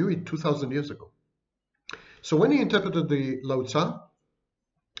people knew it 2,000 years ago. So when he interpreted the Lao Tzu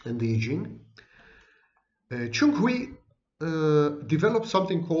and the I Ching, Chung Hui developed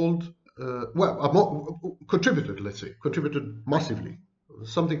something called, contributed massively,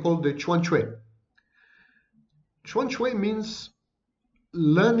 something called the Chuan Chui. Chuan Shui means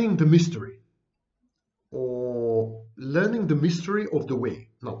learning the mystery, or learning the mystery of the way.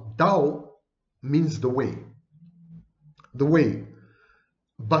 Now, Dao means the way, the way.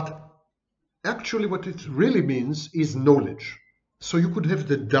 But actually what it really means is knowledge. So you could have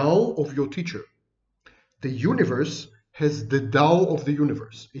the Tao of your teacher. The universe has the Tao of the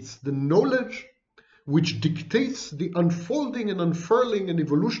universe. It's the knowledge which dictates the unfolding and unfurling and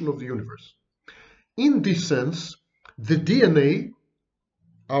evolution of the universe. In this sense, the DNA,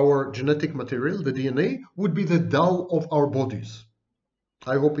 our genetic material, the DNA, would be the Tao of our bodies.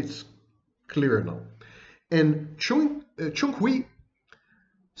 I hope it's clear now. And Chung Hui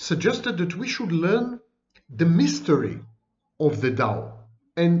suggested that we should learn the mystery of the Tao.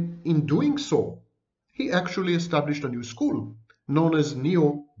 And in doing so, he actually established a new school known as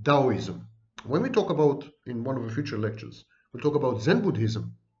Neo-Daoism. When we talk about, in one of the future lectures, we'll talk about Zen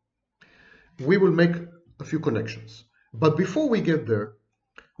Buddhism, we will make a few connections. But before we get there,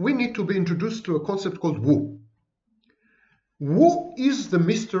 we need to be introduced to a concept called Wu. Wu is the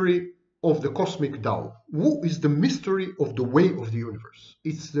mystery of the cosmic Tao. Wu is the mystery of the way of the universe.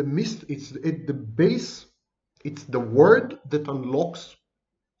 It's at the base, it's the word that unlocks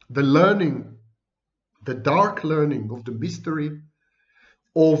the learning, the dark learning of the mystery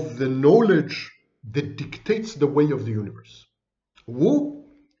of the knowledge that dictates the way of the universe. Wu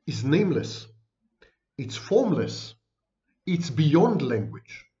is nameless, it's formless, it's beyond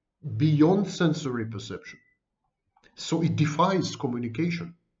language, beyond sensory perception. So it defies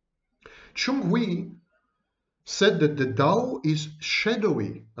communication. Chung Hui said that the Tao is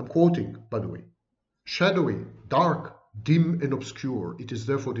shadowy, I'm quoting, by the way, shadowy, dark, dim, and obscure. It is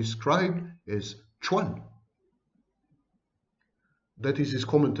therefore described as Chuan. That is his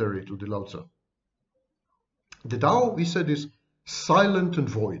commentary to the Lao Tzu. The Tao, he said, is silent and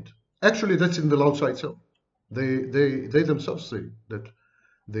void. Actually, that's in the Lao Tzu itself. They themselves say that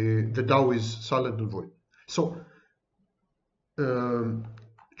the Tao is silent and void. So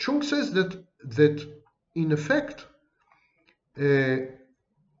Chung says that in effect,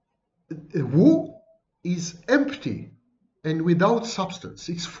 Wu is empty and without substance.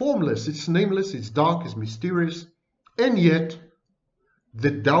 It's formless, it's nameless, it's dark, it's mysterious, and yet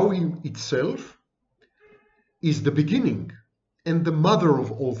the Tao itself is the beginning and the mother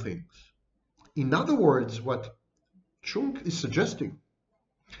of all things. In other words, what Chung is suggesting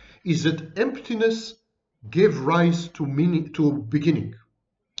is that emptiness gave rise to beginning.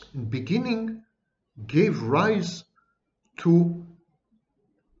 And beginning gave rise to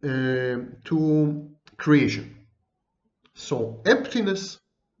creation. So emptiness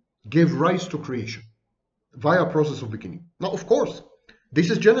gave rise to creation via process of beginning. Now, of course, this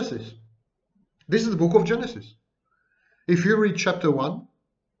is Genesis. This is the book of Genesis. If you read chapter 1,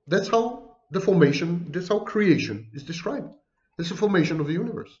 that's how the formation, that's how creation is described. It's the formation of the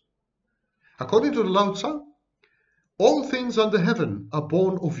universe. According to the Lao Tzu, all things under heaven are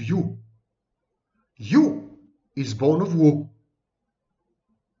born of you. You is born of Wu.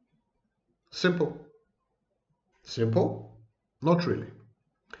 Simple. Simple? Not really.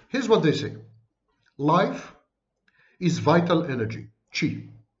 Here's what they say. Life is vital energy, qi.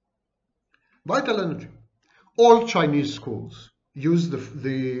 Vital energy. All Chinese schools use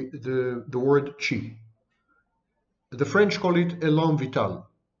the word qi. The French call it élan vital.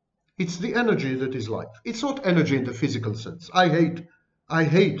 It's the energy that is life. It's not energy in the physical sense. I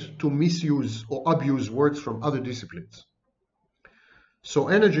hate to misuse or abuse words from other disciplines. So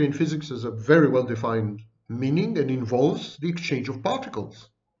energy in physics is a very well-defined meaning and involves the exchange of particles,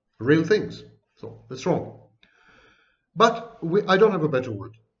 real things. So that's wrong. But I don't have a better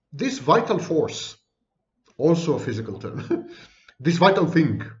word. This vital force, also a physical term, this vital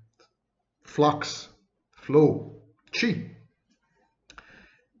thing, flux, flow, qi,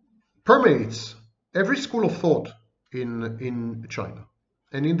 permeates every school of thought in China.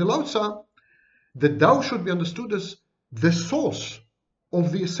 And in the Lao Tzu, the Tao should be understood as the source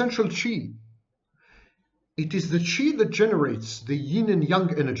of the essential qi. It is the qi that generates the yin and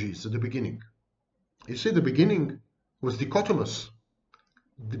yang energies at the beginning. You see, the beginning was dichotomous.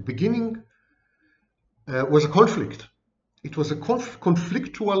 The beginning was a conflict. It was a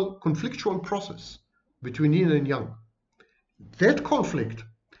conflictual process between yin and yang. That conflict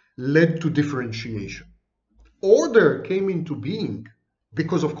led to differentiation. Order came into being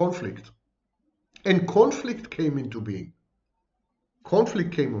because of conflict. And conflict came into being.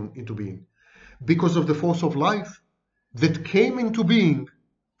 Conflict came into being because of the force of life that came into being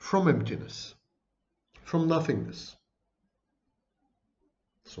from emptiness, from nothingness.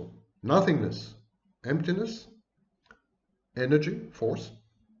 So, nothingness, emptiness, energy, force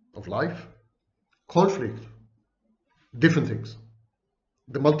of life, conflict, different things.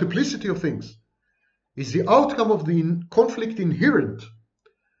 The multiplicity of things is the outcome of the conflict inherent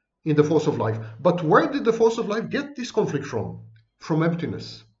in the force of life. But where did the force of life get this conflict from? From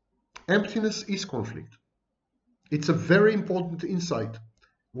emptiness. Emptiness is conflict. It's a very important insight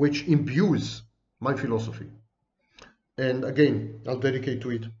which imbues my philosophy. And again, I'll dedicate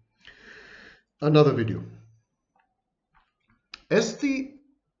to it another video. As the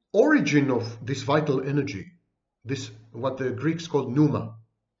origin of this vital energy, this what the Greeks called pneuma,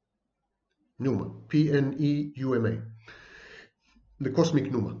 P-N-E-U-M-A, the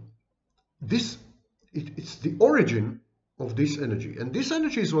cosmic pneuma. It's the origin of this energy, and this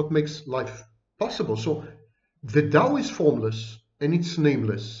energy is what makes life possible. So the Tao is formless, and it's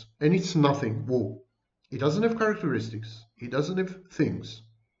nameless, and it's nothing. Whoa. It doesn't have characteristics. It doesn't have things.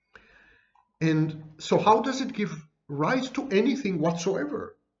 And so how does it give rise to anything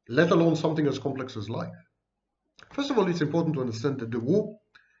whatsoever, let alone something as complex as life? First of all, it's important to understand that the Wu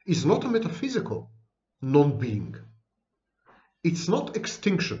is not a metaphysical non-being. It's not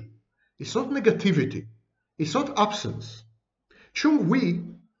extinction. It's not negativity. It's not absence. Chung Hui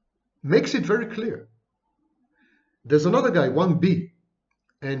makes it very clear. There's another guy, 1B,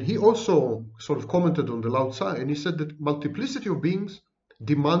 and he also sort of commented on the Lao Tzu, and he said that multiplicity of beings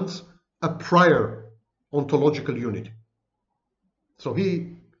demands a prior ontological unity. So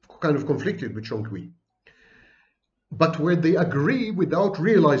he kind of conflicted with Chung Hui. But where they agree without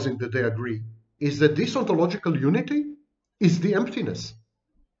realizing that they agree is that this ontological unity is the emptiness.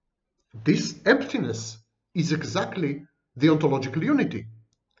 This emptiness is exactly the ontological unity.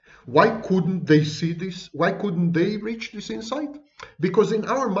 Why couldn't they see this? Why couldn't they reach this insight? Because in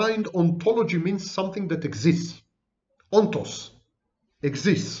our mind, ontology means something that exists. Ontos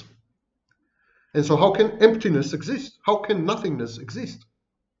exists. And so how can emptiness exist? How can nothingness exist?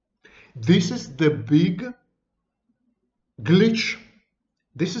 This is the big glitch.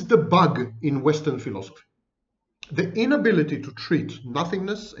 This is the bug in Western philosophy. The inability to treat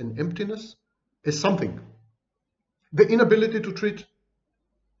nothingness and emptiness as something. The inability to treat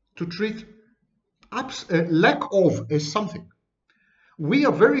lack of as something. We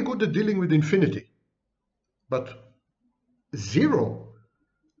are very good at dealing with infinity, but zero,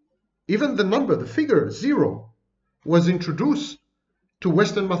 even the number, the figure zero, was introduced to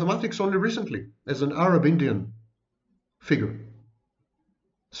Western mathematics only recently as an Arab-Indian figure.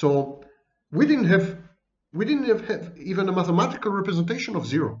 So we didn't have even a mathematical representation of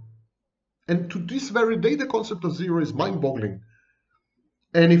zero. And to this very day, the concept of zero is mind-boggling.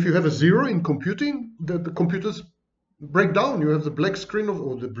 And if you have a zero in computing, the computers break down. You have the black screen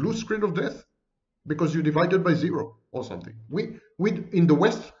or the blue screen of death because you divided by zero or something. We in the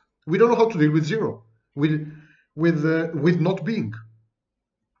West, we don't know how to deal with zero, with not being.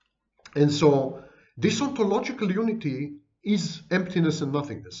 And so this ontological unity is emptiness and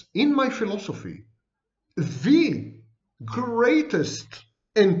nothingness. In my philosophy, the greatest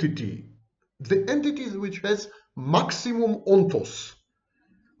entity, the entity which has maximum ontos,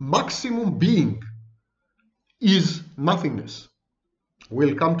 maximum being, is nothingness.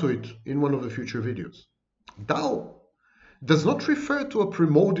 We'll come to it in one of the future videos. Tao does not refer to a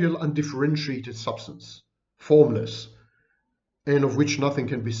primordial undifferentiated substance, formless, and of which nothing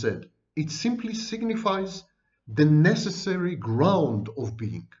can be said. It simply signifies the necessary ground of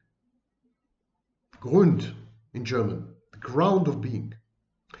being. Grund in German, the ground of being.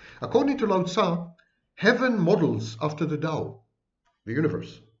 According to Lao Tzu, heaven models after the Tao. The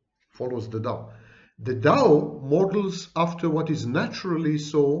universe follows the Tao. The Tao models after what is naturally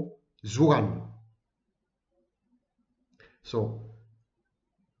so Zuran. So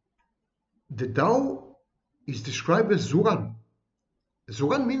the Tao is described as Zuran.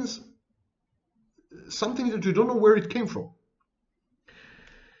 Zuran means something that you don't know where it came from.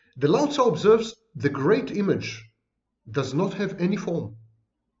 The Lao Tzu observes the great image does not have any form.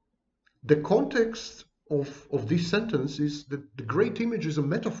 The context of this sentence is that the great image is a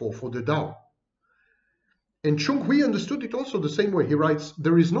metaphor for the Tao. And Chung Hui understood it also the same way. He writes,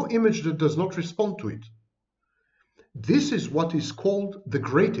 there is no image that does not respond to it. This is what is called the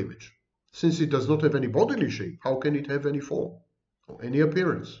great image. Since it does not have any bodily shape, how can it have any form or any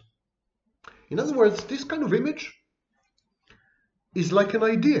appearance? In other words, this kind of image is like an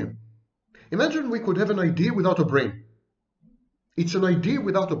idea. Imagine we could have an idea without a brain. It's an idea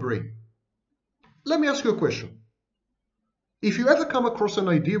without a brain. Let me ask you a question. If you ever come across an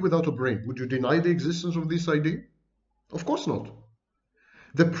idea without a brain, would you deny the existence of this idea? Of course not.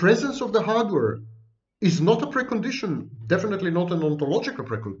 The presence of the hardware is not a precondition, definitely not an ontological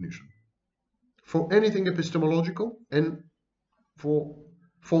precondition, for anything epistemological and for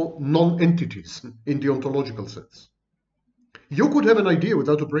non-entities in the ontological sense. You could have an idea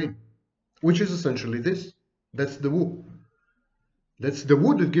without a brain, which is essentially this. That's the Wu. That's the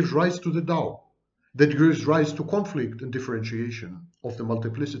Wu that gives rise to the Tao, that gives rise to conflict and differentiation of the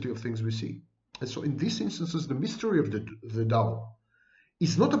multiplicity of things we see. And so in these instances, the mystery of the Tao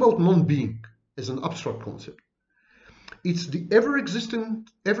is not about non-being as an abstract concept. It's the ever-existent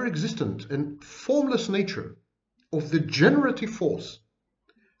and formless nature of the generative force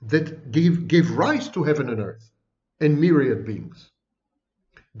that gave rise to heaven and earth and myriad beings.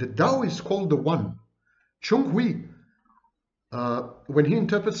 The Tao is called the One. Chung Hui, when he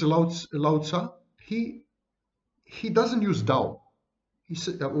interprets the Lao Tzu, he doesn't use Tao.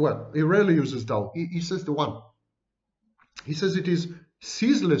 He rarely uses Tao. He says the One. He says it is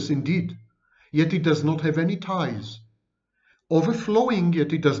ceaseless indeed, yet it does not have any ties. Overflowing,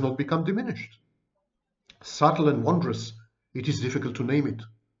 yet it does not become diminished. Subtle and wondrous, it is difficult to name it.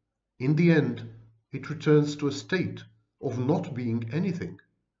 In the end, it returns to a state of not being anything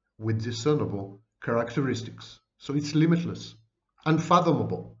with discernible characteristics. So it's limitless,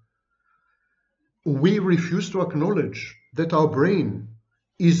 unfathomable. We refuse to acknowledge that our brain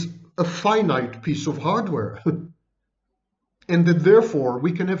is a finite piece of hardware and that therefore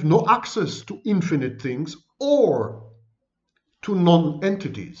we can have no access to infinite things or to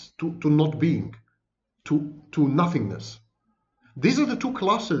non-entities, to not being, to nothingness. These are the two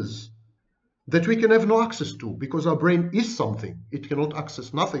classes that we can have no access to because our brain is something. It cannot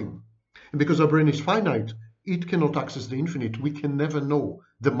access nothing. And because our brain is finite, it cannot access the infinite. We can never know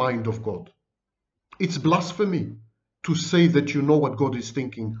the mind of God. It's blasphemy to say that you know what God is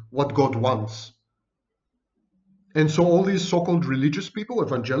thinking, what God wants. And so all these so-called religious people,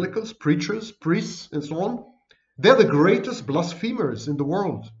 evangelicals, preachers, priests, and so on, they're the greatest blasphemers in the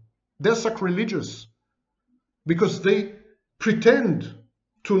world. They're sacrilegious because they pretend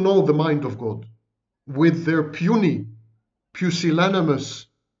to know the mind of God with their puny, pusillanimous,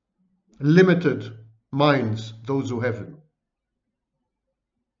 limited minds, those who have it.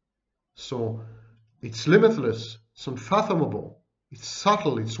 So it's limitless, it's unfathomable, it's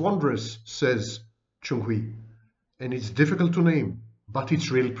subtle, it's wondrous, says Chung Hui, and it's difficult to name, but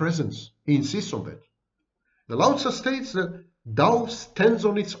its real presence. He insists on that. The Lao Tzu states that Tao stands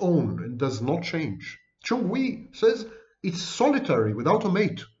on its own and does not change. Chung Hui says it's solitary, without a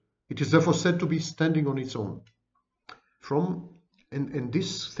mate. It is therefore said to be standing on its own. And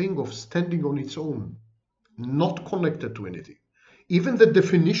this thing of standing on its own, not connected to anything. Even the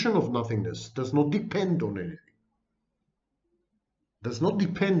definition of nothingness does not depend on anything. Does not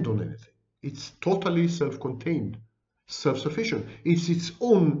depend on anything. It's totally self-contained, self-sufficient. It's its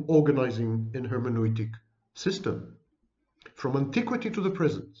own organizing and hermeneutic system. From antiquity to the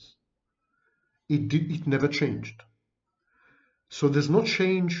present, it never changed. So there's no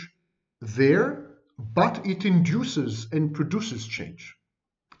change there, but it induces and produces change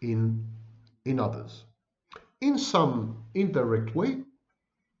in others. In some indirect way,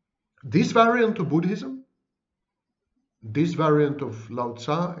 this variant of Buddhism, this variant of Lao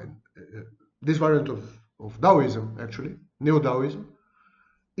Tzu, and this variant of Taoism, actually, Neo-Daoism,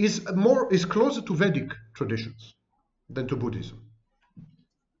 is closer to Vedic traditions than to Buddhism.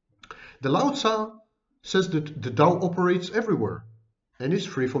 The Lao Tzu says that the Tao operates everywhere and is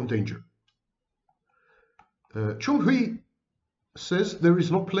free from danger. Chung Hui says there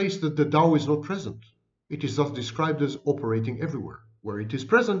is no place that the Tao is not present. It is thus described as operating everywhere. Where it is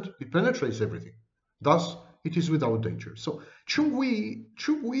present, it penetrates everything. Thus, it is without danger. So Chung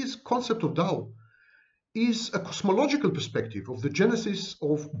Hui's concept of Tao is a cosmological perspective of the genesis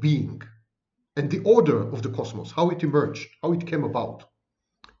of being and the order of the cosmos, how it emerged, how it came about.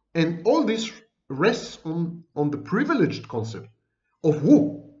 And all this rests on the privileged concept of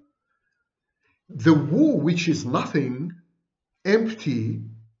Wu. The Wu, which is nothing, empty,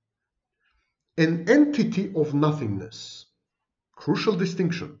 an entity of nothingness. Crucial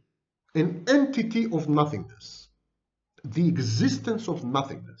distinction. An entity of nothingness. The existence of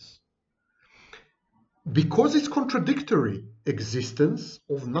nothingness. Because it's contradictory existence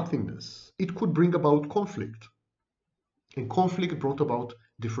of nothingness, it could bring about conflict. And conflict brought about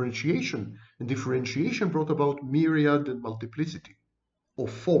differentiation. And differentiation brought about myriad and multiplicity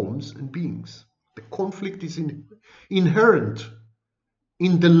of forms and beings. The conflict is inherent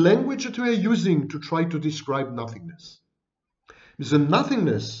in the language that we are using to try to describe nothingness. The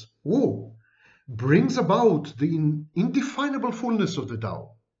nothingness, Wu, brings about the indefinable fullness of the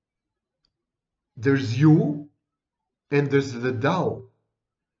Tao. There's you and there's the Tao.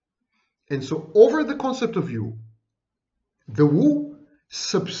 And so over the concept of you, the Wu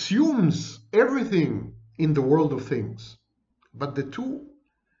subsumes everything in the world of things. But the two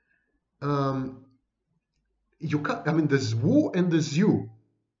You can't, I mean, there's Wu and there's you.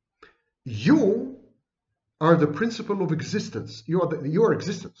 You are the principle of existence. You are your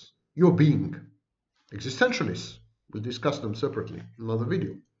existence, your being. Existentialists, we'll discuss them separately in another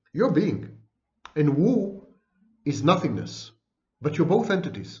video. Your being. And Wu is nothingness. But you're both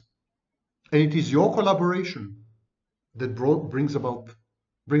entities. And it is your collaboration that brings about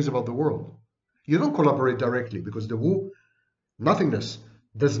the world. You don't collaborate directly because the Wu, nothingness,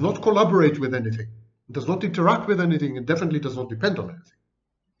 does not collaborate with anything, does not interact with anything, and definitely does not depend on anything.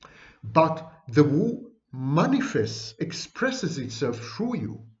 But the Wu manifests, expresses itself through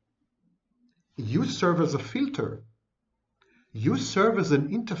you. You serve as a filter. You serve as an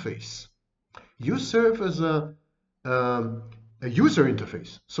interface. You serve as a user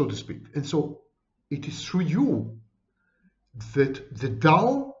interface, so to speak. And so it is through you that the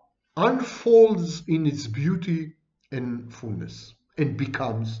Tao unfolds in its beauty and fullness and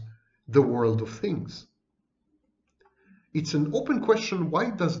becomes the world of things. It's an open question,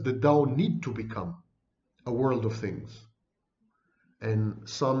 why does the Tao need to become a world of things? And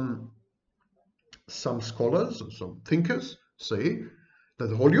some scholars, some thinkers say that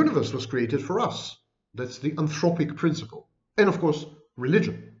the whole universe was created for us. That's the anthropic principle. And of course,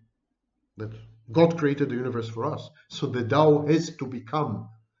 religion, that God created the universe for us. So the Tao has to become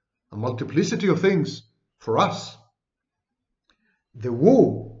a multiplicity of things for us. The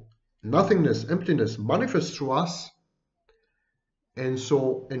Wu, nothingness, emptiness, manifests through us,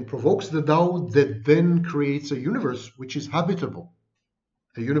 and provokes the Tao that then creates a universe which is habitable,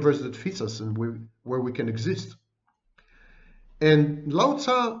 a universe that fits us and where we can exist. And Lao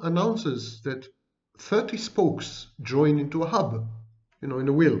Tzu announces that 30 spokes join into a hub, in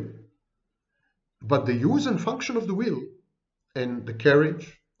a wheel. But the use and function of the wheel and the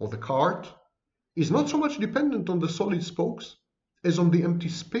carriage or the cart is not so much dependent on the solid spokes as on the empty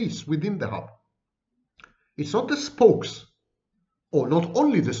space within the hub. It's not the spokes, or not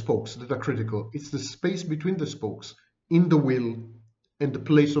only the spokes, that are critical, it's the space between the spokes in the wheel and the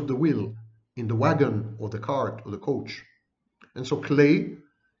place of the wheel in the wagon or the cart or the coach. And so clay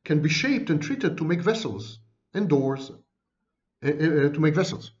can be shaped and treated to make vessels and doors, to make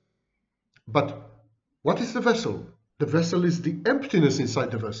vessels. But what is the vessel? The vessel is the emptiness inside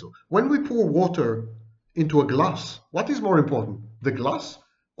the vessel. When we pour water into a glass, what is more important, the glass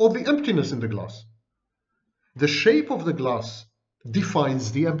or the emptiness in the glass? The shape of the glass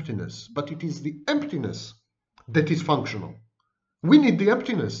defines the emptiness, but it is the emptiness that is functional. We need the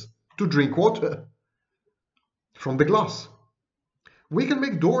emptiness to drink water from the glass. We can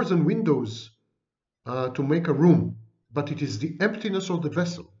make doors and windows to make a room, but it is the emptiness of the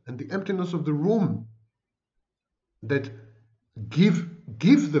vessel and the emptiness of the room that give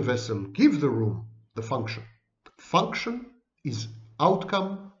the vessel, give the room the function. Function is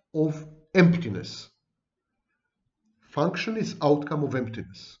outcome of emptiness. Function is outcome of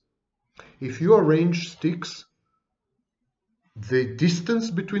emptiness. If you arrange sticks, the distance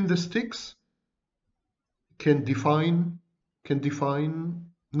between the sticks can define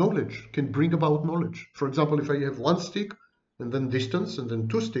knowledge, can bring about knowledge. For example, if I have one stick and then distance and then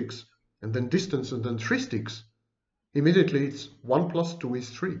two sticks and then distance and then three sticks, immediately it's 1 + 2 is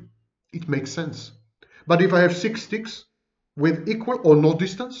 3. It makes sense. But if I have 6 sticks with equal or no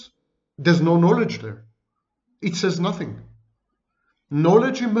distance, there's no knowledge there. It says nothing.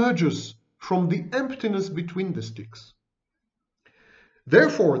 Knowledge emerges from the emptiness between the sticks.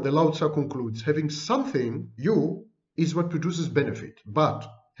 Therefore, the Lao Tzu concludes, having something, you, is what produces benefit, but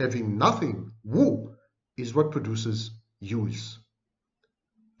having nothing, Wu, is what produces use.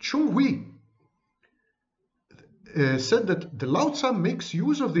 Chung Hui said that the Lao Tzu makes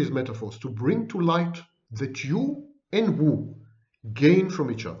use of these metaphors to bring to light that you and Wu gain from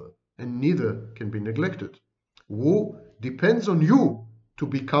each other, and neither can be neglected. Wu depends on you to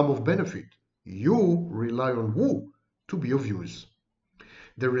become of benefit. You rely on Wu to be of use.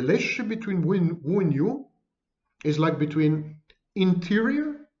 The relationship between Wu and you is like between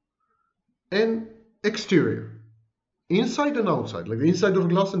interior and exterior, inside and outside, like the inside of a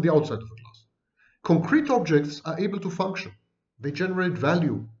glass and the outside of a glass. Concrete objects are able to function. They generate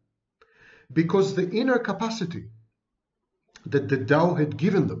value because the inner capacity that the Tao had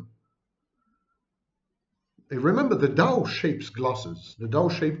given them. Remember, the Tao shapes glasses. The Tao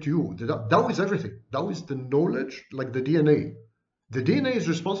shaped you. The Tao is everything. Tao is the knowledge, like the DNA. The DNA is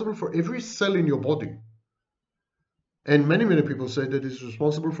responsible for every cell in your body. And many people say that it's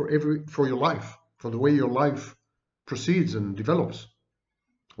responsible for your life, for the way your life proceeds and develops.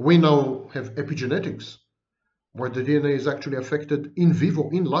 We now have epigenetics, where the DNA is actually affected in vivo,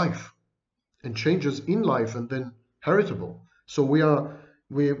 in life, and changes in life and then heritable. So we are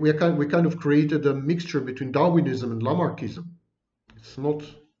we kind of created a mixture between Darwinism and Lamarckism. It's not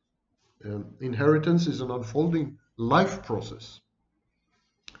inheritance is an unfolding life process.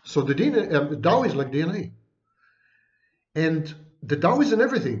 So the DNA, Tao is like DNA, and the Tao is in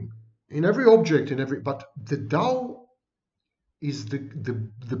everything, in every object, but the Tao is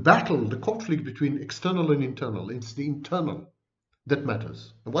the battle, the conflict between external and internal. It's the internal that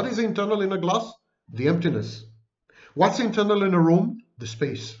matters. And what is internal in a glass? The emptiness. What's internal in a room? The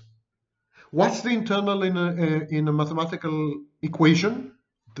space. What's the internal in a mathematical equation?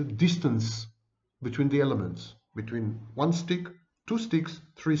 The distance between the elements, between one stick, two sticks,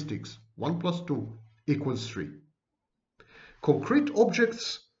 three sticks. 1 plus 2 equals 3. Concrete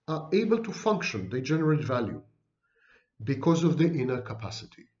objects are able to function, they generate value because of the inner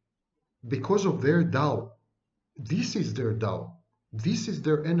capacity, because of their Tao. This is their Tao. This is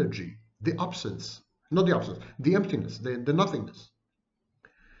their energy, the absence, not the absence, the emptiness, the nothingness.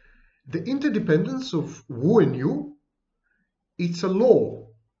 The interdependence of Wu and You, it's a law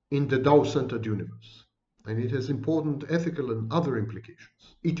in the Tao-centered universe, and it has important ethical and other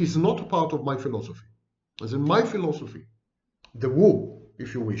implications. It is not a part of my philosophy. As in my philosophy, the Wu,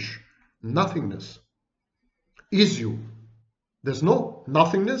 if you wish, nothingness, is you. There's no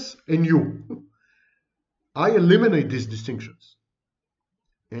nothingness and you. I eliminate these distinctions.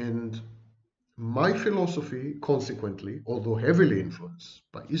 And my philosophy, consequently, although heavily influenced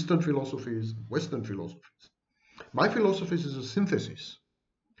by Eastern philosophies, Western philosophies, my philosophy is a synthesis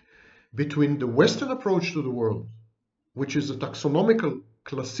between the Western approach to the world, which is a taxonomical,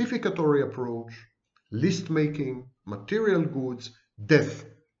 classificatory approach, list-making, material goods, death.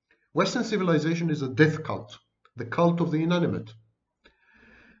 Western civilization is a death cult, the cult of the inanimate.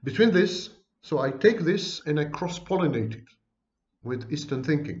 Between this, so I take this and I cross-pollinate it with Eastern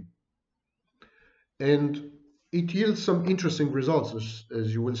thinking. And it yields some interesting results,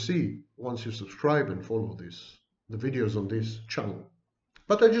 as you will see once you subscribe and follow the videos on this channel.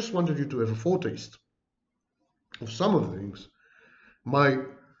 But I just wanted you to have a foretaste of some of the things my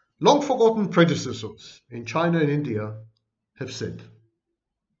long-forgotten predecessors in China and India have said.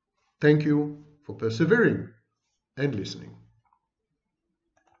 Thank you for persevering and listening.